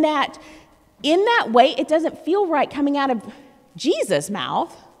of, in that way, it doesn't feel right coming out of Jesus'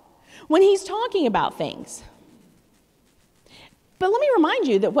 mouth when he's talking about things. But let me remind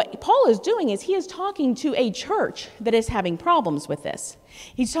you that what Paul is doing is he is talking to a church that is having problems with this.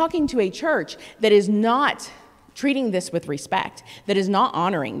 He's talking to a church that is not treating this with respect, that is not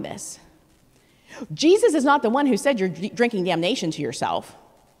honoring this. Jesus is not the one who said you're drinking damnation to yourself.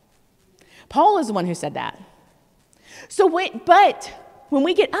 Paul is the one who said that. But when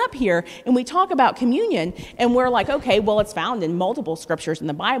we get up here and we talk about communion and we're like, okay, well, it's found in multiple scriptures in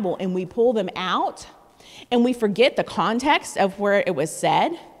the Bible, and we pull them out and we forget the context of where it was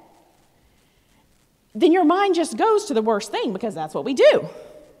said, then your mind just goes to the worst thing, because that's what we do.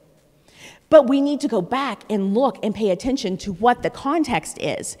 But we need to go back and look and pay attention to what the context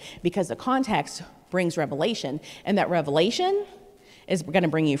is, because the context brings revelation, and that revelation is going to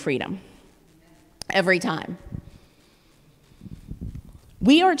bring you freedom every time.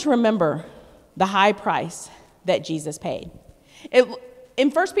 We are to remember the high price that Jesus paid. In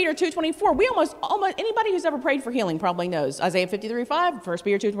 1 Peter 2:24, we almost anybody who's ever prayed for healing probably knows Isaiah 53:5, 1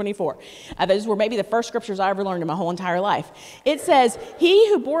 Peter 2:24. Those were maybe the first scriptures I ever learned in my whole entire life. It says, "He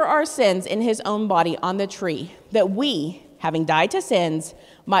who bore our sins in his own body on the tree, that we, having died to sins,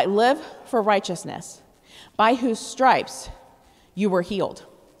 might live for righteousness, by whose stripes you were healed."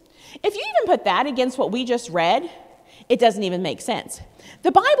 If you even put that against what we just read, it doesn't even make sense.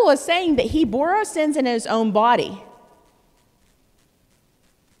 The Bible is saying that he bore our sins in his own body.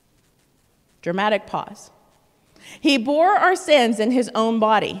 Dramatic pause. He bore our sins in his own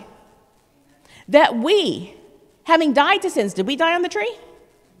body. That we, having died to sins, did we die on the tree?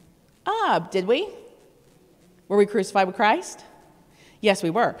 Did we? Were we crucified with Christ? Yes, we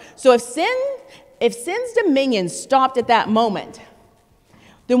were. So if sin's dominion stopped at that moment,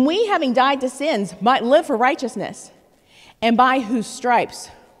 then we, having died to sins, might live for righteousness, and by whose stripes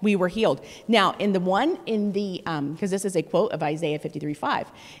we were healed. Now, because this is a quote of Isaiah 53:5.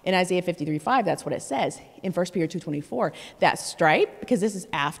 In Isaiah 53:5, that's what it says. In 1 Peter 2:24, that stripe, because this is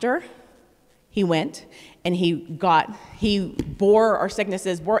after he went and he bore our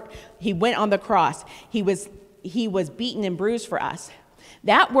sicknesses, he went on the cross. He was beaten and bruised for us.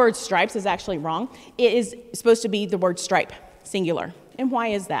 That word stripes is actually wrong. It is supposed to be the word stripe, singular. And why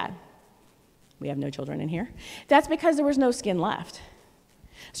is that? We have no children in here. That's because there was no skin left.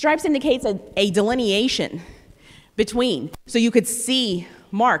 Stripes indicates a delineation between, so you could see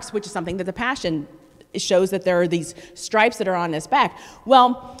marks, which is something that the Passion shows, that there are these stripes that are on his back.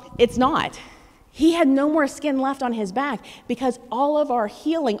 Well, it's not. He had no more skin left on his back, because all of our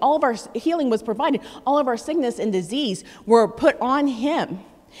healing was provided. All of our sickness and disease were put on him.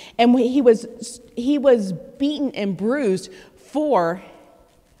 And he was beaten and bruised for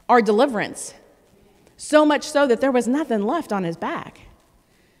our deliverance. So much so that there was nothing left on his back.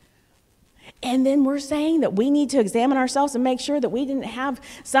 And then we're saying that we need to examine ourselves and make sure that we didn't have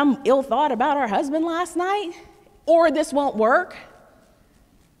some ill thought about our husband last night, or this won't work.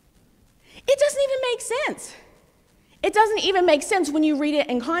 It doesn't even make sense. It doesn't even make sense when you read it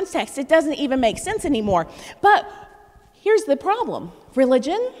in context. It doesn't even make sense anymore. But here's the problem.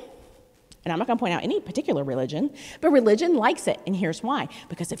 Religion, and I'm not going to point out any particular religion, but religion likes it, and here's why.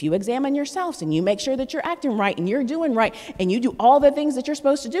 Because if you examine yourselves and you make sure that you're acting right and you're doing right and you do all the things that you're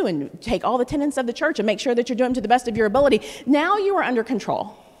supposed to do and take all the tenets of the church and make sure that you're doing them to the best of your ability, now you are under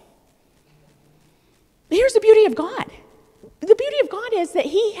control. But here's the beauty of God. The beauty of God is that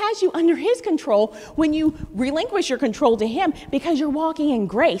he has you under his control when you relinquish your control to him, because you're walking in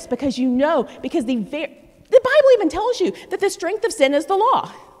grace, because you know, because the Bible even tells you that the strength of sin is the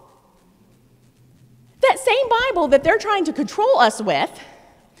law. That same Bible that they're trying to control us with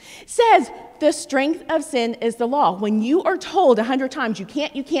says the strength of sin is the law. When you are told 100 times you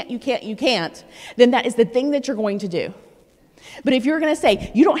can't, then that is the thing that you're going to do. But if you're going to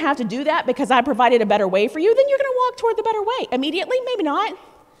say, you don't have to do that because I provided a better way for you, then you're going to walk toward the better way. Immediately? Maybe not.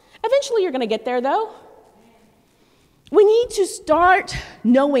 Eventually you're going to get there, though. We need to start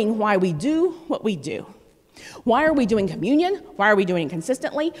knowing why we do what we do. Why are we doing communion? Why are we doing it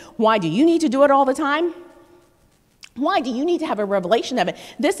consistently? Why do you need to do it all the time? Why do you need to have a revelation of it?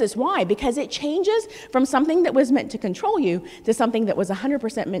 This is why, because it changes from something that was meant to control you to something that was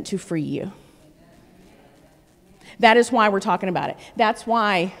 100% meant to free you. That is why we're talking about it. That's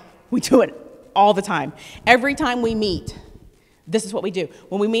why we do it all the time. Every time we meet, this is what we do.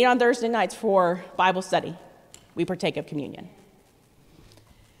 When we meet on Thursday nights for Bible study, we partake of communion.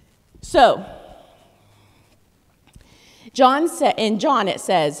 So, in John it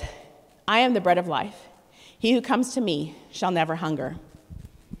says, I am the bread of life. He who comes to me shall never hunger.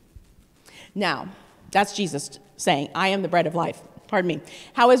 Now, that's Jesus saying, I am the bread of life. Pardon me.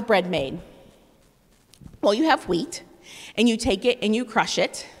 How is bread made? Well, you have wheat, and you take it and you crush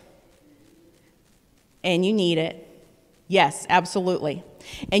it, and you knead it. Yes, absolutely.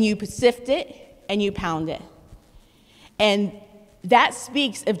 And you sift it and you pound it. And that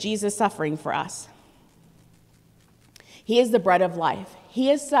speaks of Jesus suffering for us. He is the bread of life.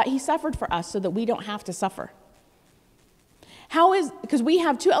 He suffered for us so that we don't have to suffer. Because we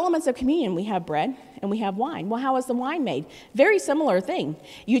have two elements of communion. We have bread and we have wine. Well, how is the wine made? Very similar thing.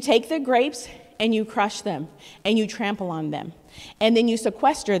 You take the grapes and you crush them and you trample on them. And then you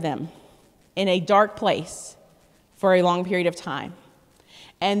sequester them in a dark place for a long period of time.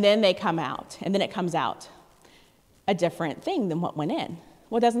 And then they come out. And then it comes out a different thing than what went in.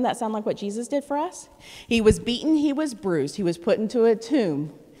 Well, doesn't that sound like what Jesus did for us? He was beaten, he was bruised, he was put into a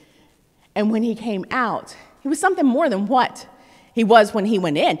tomb. And when he came out, he was something more than what he was when he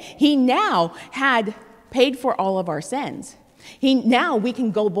went in. He now had paid for all of our sins. Now we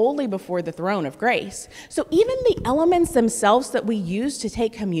can go boldly before the throne of grace. So even the elements themselves that we use to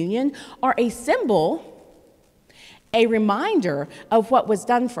take communion are a symbol, a reminder of what was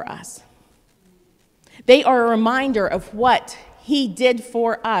done for us. They are a reminder of what he did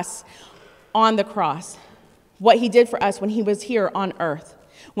for us on the cross, what he did for us when he was here on earth,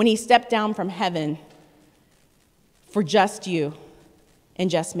 when he stepped down from heaven for just you and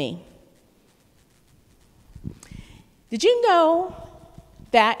just me. Did you know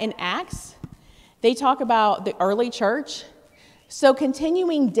that in Acts, they talk about the early church? So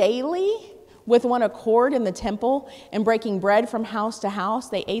continuing daily with one accord in the temple and breaking bread from house to house,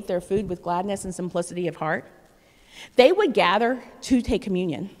 they ate their food with gladness and simplicity of heart. They would gather to take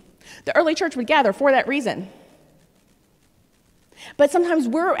communion. The early church would gather for that reason. But sometimes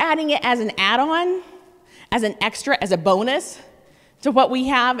we're adding it as an add-on, as an extra, as a bonus to what we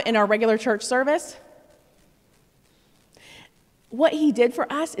have in our regular church service. What he did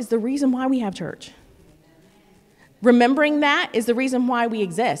for us is the reason why we have church. Remembering that is the reason why we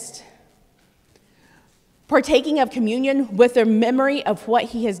exist. Partaking of communion with the memory of what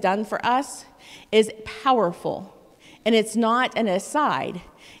he has done for us is powerful. And it's not an aside.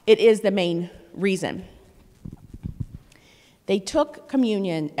 It is the main reason. They took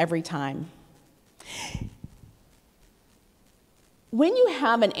communion every time. When you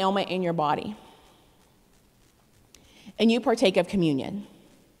have an ailment in your body and you partake of communion,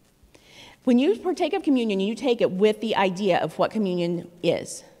 when you partake of communion, you take it with the idea of what communion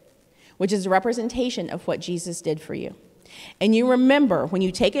is, which is a representation of what Jesus did for you. And you remember, when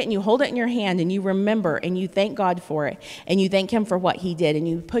you take it and you hold it in your hand and you remember and you thank God for it and you thank him for what he did and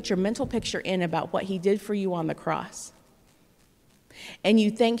you put your mental picture in about what he did for you on the cross. And you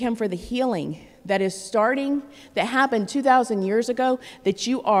thank him for the healing that is starting, that happened 2,000 years ago, that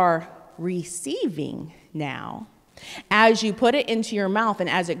you are receiving now. As you put it into your mouth and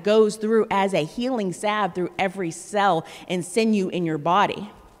as it goes through as a healing salve through every cell and sinew in your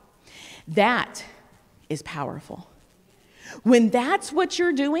body. That is powerful. When that's what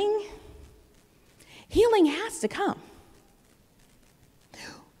you're doing, healing has to come.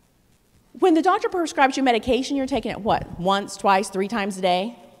 When the doctor prescribes you medication, you're taking it what? Once, twice, 3 times a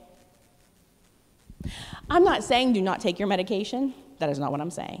day? I'm not saying do not take your medication. That is not what I'm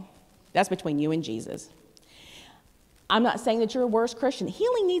saying. That's between you and Jesus. I'm not saying that you're a worse Christian.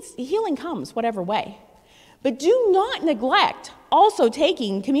 Healing comes whatever way. But do not neglect also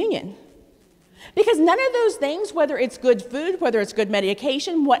taking communion. Because none of those things, whether it's good food, whether it's good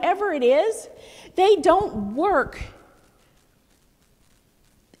medication, whatever it is, they don't work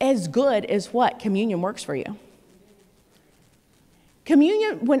as good as what communion works for you.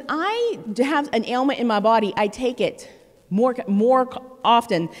 Communion, when I have an ailment in my body, I take it more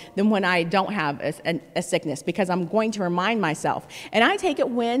often than when I don't have a sickness, because I'm going to remind myself. And I take it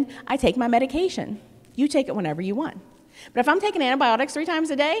when I take my medication. You take it whenever you want. But if I'm taking antibiotics 3 times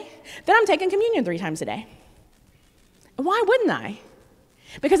a day, then I'm taking communion 3 times a day. Why wouldn't I?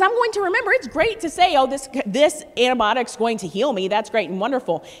 Because I'm going to remember. It's great to say, oh, this antibiotic's going to heal me. That's great and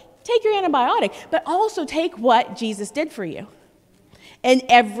wonderful. take your antibiotic, but also take what Jesus did for you. And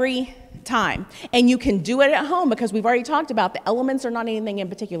every time. And you can do it at home because we've already talked about the elements are not anything in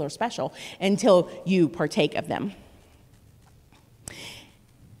particular special until you partake of them.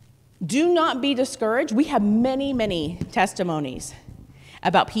 Do not be discouraged. We have many, many testimonies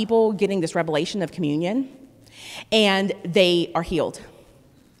about people getting this revelation of communion, and they are healed.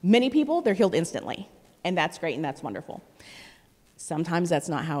 Many people, they're healed instantly, and that's great and that's wonderful. Sometimes that's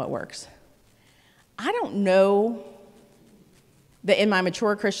not how it works. I don't know that in my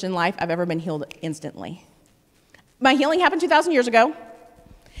mature Christian life I've ever been healed instantly. My healing happened 2,000 years ago,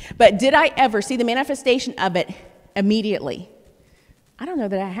 but did I ever see the manifestation of it immediately? I don't know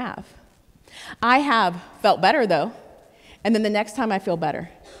that I have. I have felt better, though, and then the next time I feel better,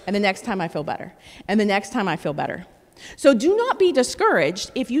 and the next time I feel better, and the next time I feel better. So do not be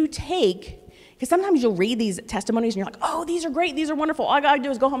discouraged if you take, because sometimes you'll read these testimonies and you're like, oh, these are great, these are wonderful. All I got to do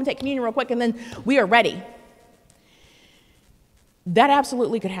is go home and take communion real quick, and then we are ready. That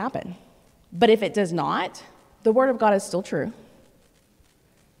absolutely could happen. But if it does not, the Word of God is still true,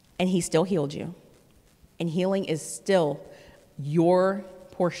 and He still healed you, and healing is still your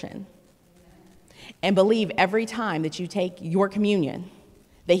portion. And believe every time that you take your communion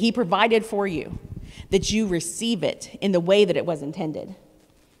that He provided for you, that you receive it in the way that it was intended.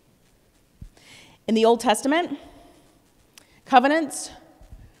 In the Old Testament, covenants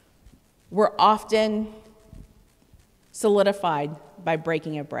were often solidified by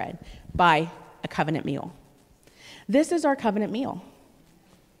breaking of bread, by a covenant meal. This is our covenant meal.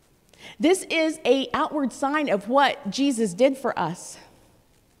 This is an outward sign of what Jesus did for us.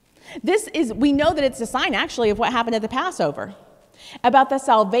 We know that it's a sign actually of what happened at the Passover, about the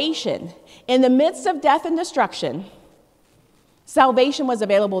salvation. In the midst of death and destruction, salvation was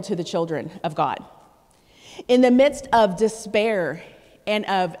available to the children of God. In the midst of despair and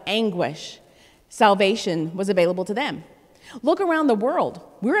of anguish, salvation was available to them. Look around the world.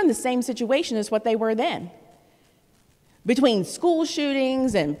 We're in the same situation as what they were then. Between school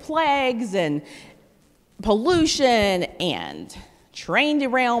shootings and plagues and pollution and train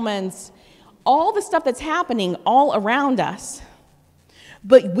derailments, all the stuff that's happening all around us.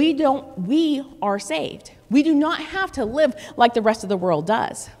 But we are saved. We do not have to live like the rest of the world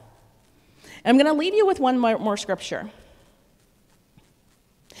does. And I'm going to leave you with one more scripture.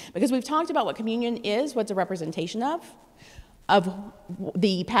 Because we've talked about what communion is, what's a representation of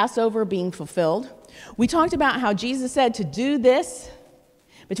the Passover being fulfilled. We talked about how Jesus said to do this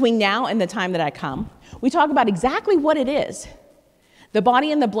between now and the time that I come. We talk about exactly what it is, the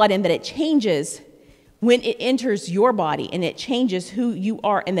body and the blood, and that it changes when it enters your body, and it changes who you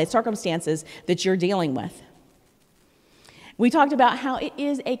are and the circumstances that you're dealing with. We talked about how it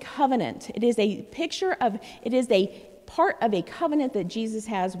is a covenant. It is a picture of, it is a part of a covenant that Jesus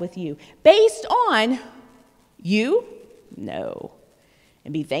has with you. Based on you? No.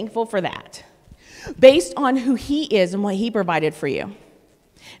 And be thankful for that. Based on who He is and what He provided for you.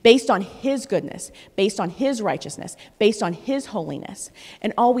 Based on His goodness, based on His righteousness, based on His holiness.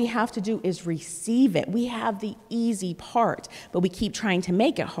 And all we have to do is receive it. We have the easy part, but we keep trying to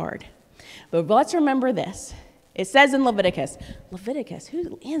make it hard. But let's remember this. It says in Leviticus,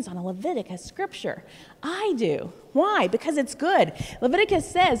 who ends on a Leviticus scripture? I do. Why? Because it's good. Leviticus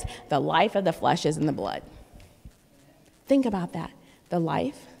says, the life of the flesh is in the blood. Think about that. The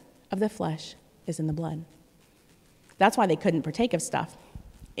life of the flesh is in the blood. That's why they couldn't partake of stuff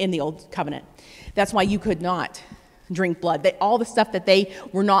in the old covenant. That's why you could not drink blood. All the stuff that they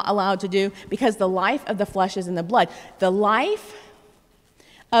were not allowed to do, because the life of the flesh is in the blood. The life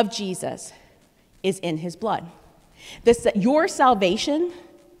of Jesus is in His blood. Your salvation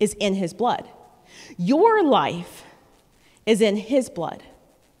is in His blood. Your life is in His blood.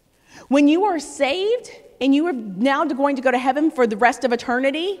 When you are saved and you are now going to go to heaven for the rest of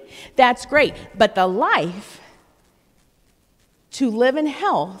eternity, that's great. But the life to live in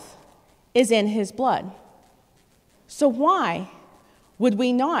health is in His blood. So why would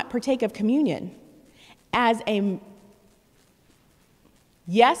we not partake of communion as an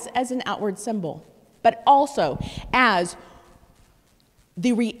outward symbol, but also as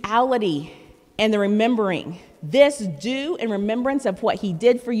the reality and the remembering? This do in remembrance of what He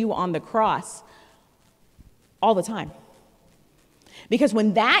did for you on the cross all the time. Because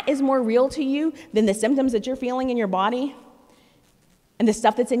when that is more real to you than the symptoms that you're feeling in your body and the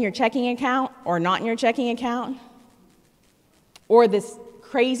stuff that's in your checking account or not in your checking account, or this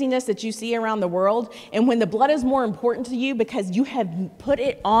craziness that you see around the world, and when the blood is more important to you because you have put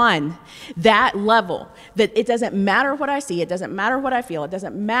it on that level, that it doesn't matter what I see, it doesn't matter what I feel, it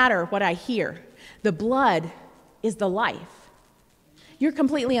doesn't matter what I hear. The blood is the life. you're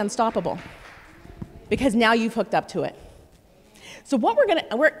completely unstoppable because now you've hooked up to it. So what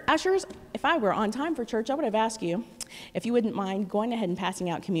we're ushers, if I were on time for church, I would have asked you if you wouldn't mind going ahead and passing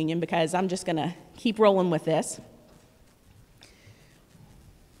out communion, because I'm just going to keep rolling with this.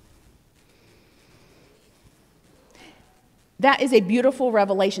 That is a beautiful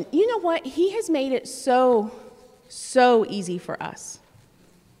revelation. You know what? He has made it so easy for us.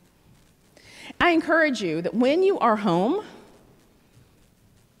 I encourage you that when you are home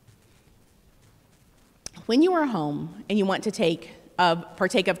and you want to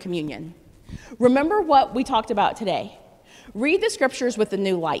partake of communion, remember what we talked about today. Read the scriptures with the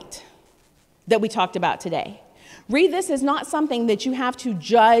new light that we talked about today. Read this as not something that you have to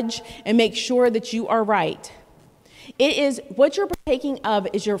judge and make sure that you are right. It is what you're partaking of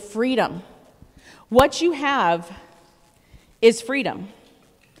is your freedom. What you have is freedom.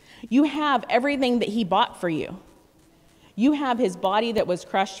 You have everything that he bought for you. You have his body that was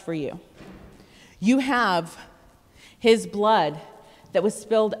crushed for you. You have his blood that was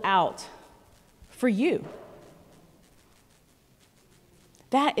spilled out for you.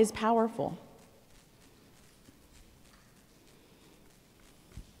 That is powerful.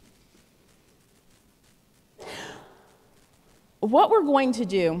 What we're going to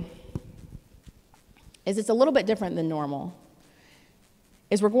do is it's a little bit different than normal.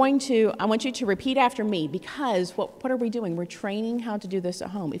 I want you to repeat after me, because what are we doing? We're training how to do this at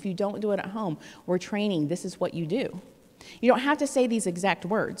home. If you don't do it at home, we're training. This is what you do. You don't have to say these exact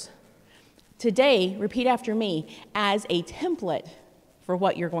words. Today, repeat after me as a template for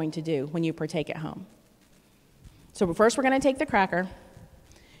what you're going to do when you partake at home. So first we're going to take the cracker,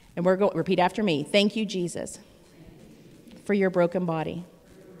 and repeat after me. Thank you, Jesus, for your broken body.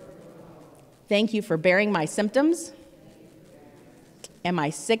 Thank you for bearing my symptoms and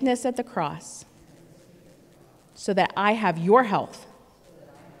my sickness at the cross, so that I have your health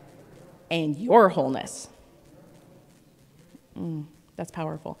and your wholeness. That's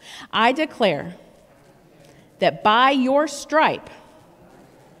powerful. I declare that by your stripe,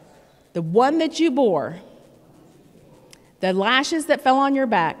 the one that you bore, the lashes that fell on your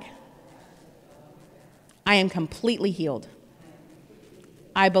back, I am completely healed.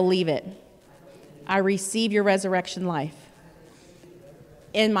 I believe it. I receive your resurrection life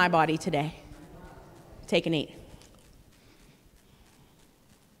in my body today. Take and eat.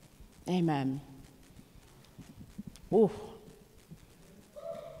 Amen. Ooh.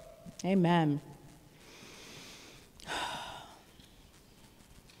 Amen.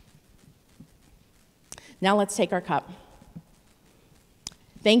 Now let's take our cup.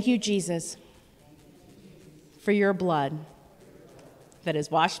 Thank you, Jesus, for your blood that has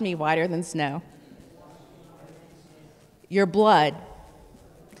washed me whiter than snow. Your blood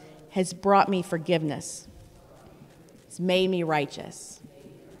has brought me forgiveness. It's made me righteous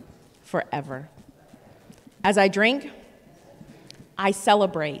forever. As I drink, I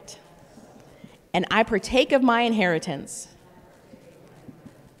celebrate, and I partake of my inheritance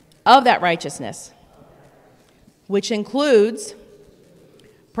of that righteousness, which includes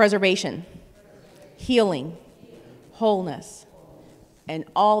preservation, healing, wholeness, and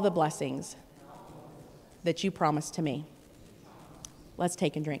all the blessings that you promised to me. Let's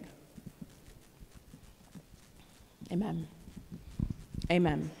take and drink. Amen.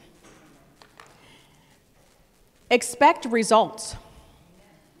 Amen. Expect results.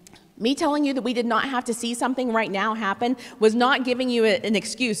 Me telling you that we did not have to see something right now happen was not giving you an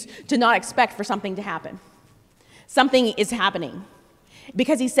excuse to not expect for something to happen. Something is happening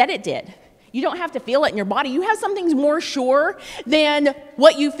because he said it did. You don't have to feel it in your body. You have something more sure than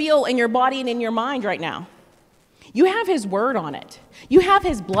what you feel in your body and in your mind right now. You have his word on it. You have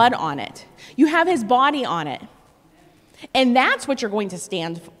his blood on it. You have his body on it. And that's what you're going to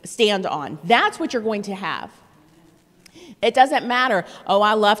stand on. That's what you're going to have. It doesn't matter, oh,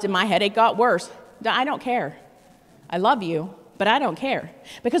 I left and my headache got worse. I don't care. I love you, but I don't care.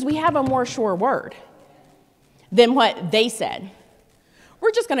 Because we have a more sure word than what they said.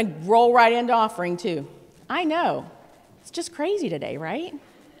 We're just going to roll right into offering too. I know. It's just crazy today, right?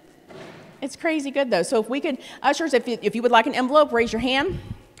 It's crazy good though. So if we could, ushers, if you would like an envelope, raise your hand.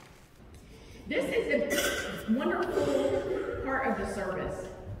 This is a wonderful part of the service.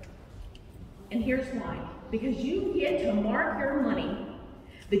 And here's why. Because you get to mark your money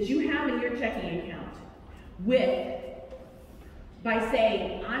that you have in your checking account by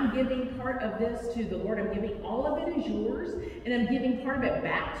saying, I'm giving part of this to the Lord. I'm giving all of it is yours, and I'm giving part of it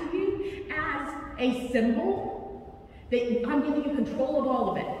back to you as a symbol that I'm giving you control of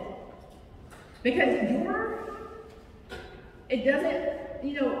all of it. Because it doesn't,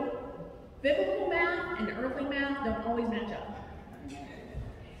 biblical math and earthly math don't always match up.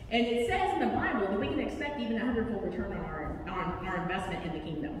 And it says in the Bible that we can expect even a 100-fold return on our investment in the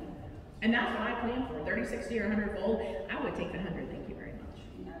kingdom. And that's what I plan for, 30, 60, or 100-fold. I would take the 100, thank you very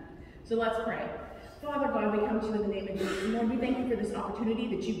much. So let's pray. Father God, we come to you in the name of Jesus. Lord, we thank you for this opportunity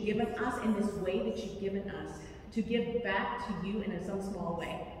that you've given us in this way that you've given us to give back to you in some small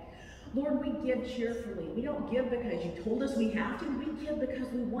way. Lord, we give cheerfully. We don't give because you told us we have to. We give because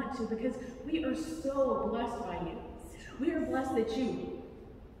we want to, because we are so blessed by you. We are blessed that you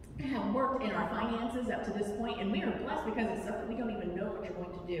have worked in our finances up to this point, and we are blessed because it's stuff that we don't even know what you're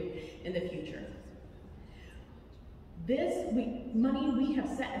going to do in the future. This money we have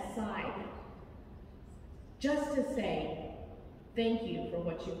set aside just to say thank you for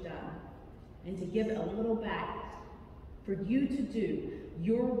what you've done and to give a little back for you to do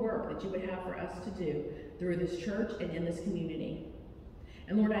your work that you would have for us to do through this church and in this community.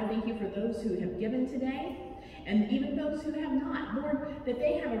 And Lord, I thank you for those who have given today and even those who have not. Lord, that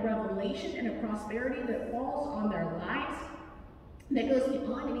they have a revelation and a prosperity that falls on their lives that goes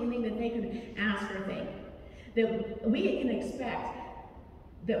beyond anything that they could ask or think. That we can expect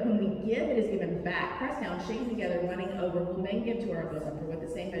that when we give, it is given back, pressed down, shaken together, running over, will men give to our bosom. For with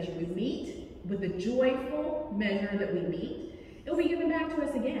the same measure we meet, with the joyful measure that we meet, it will be given back to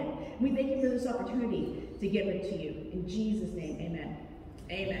us again. We thank you for this opportunity to give it to you. In Jesus' name, amen.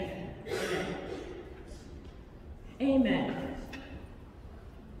 Amen. Amen. Amen.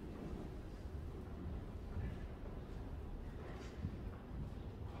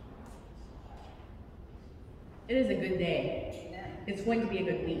 It is a good day. It's going to be a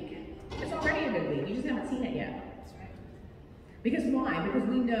good week. It's already a good week. You just haven't seen it yet. That's right. Because why? Because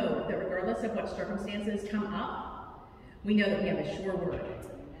we know that regardless of what circumstances come up, we know that we have a sure word.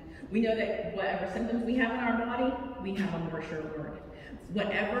 We know that whatever symptoms we have in our body, we have a more sure word.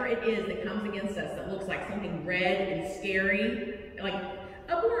 Whatever it is that comes against us that looks like something red and scary, like,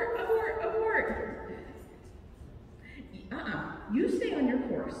 abort, abort, abort. You stay on your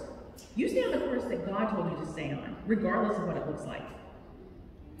course. You stay on the course that God told you to stay on, regardless of what it looks like.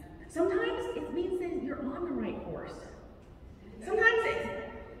 Sometimes it means that you're on the right course. Sometimes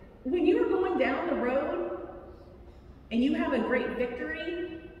when you're going down the road and you have a great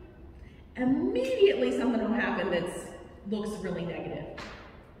victory, immediately something will happen that looks really negative.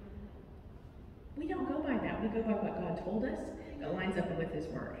 We don't go by that. We go by what God told us that lines up with his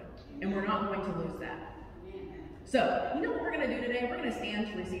word. And we're not going to lose that. So, you know what we're going to do today? We're going to stand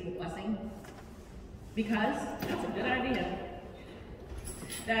to receive the blessing. Because that's a good idea.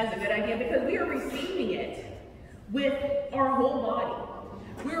 That is a good idea because we are receiving it with our whole body.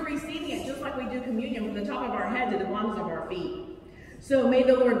 We're receiving it just like we do communion from the top of our head to the bottoms of our feet. So may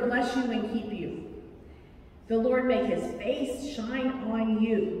the Lord bless you and keep you. The Lord make his face shine on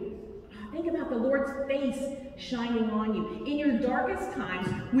you. Think about the Lord's face shining on you. In your darkest times,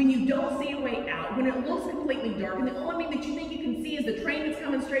 when you don't see a way out, when it looks completely dark, and the only thing that you think you can see is the train that's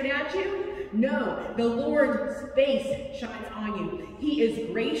coming straight at you, no, the Lord's face shines on you. He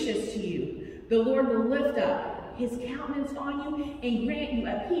is gracious to you. The Lord will lift up his countenance on you and grant you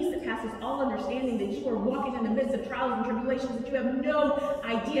a peace that passes all understanding, that you are walking in the midst of trials and tribulations, that you have no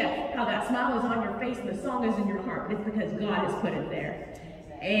idea how that smile is on your face and the song is in your heart. It's because God has put it there.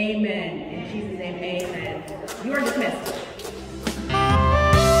 Amen. In Jesus' name, amen. You are dismissed.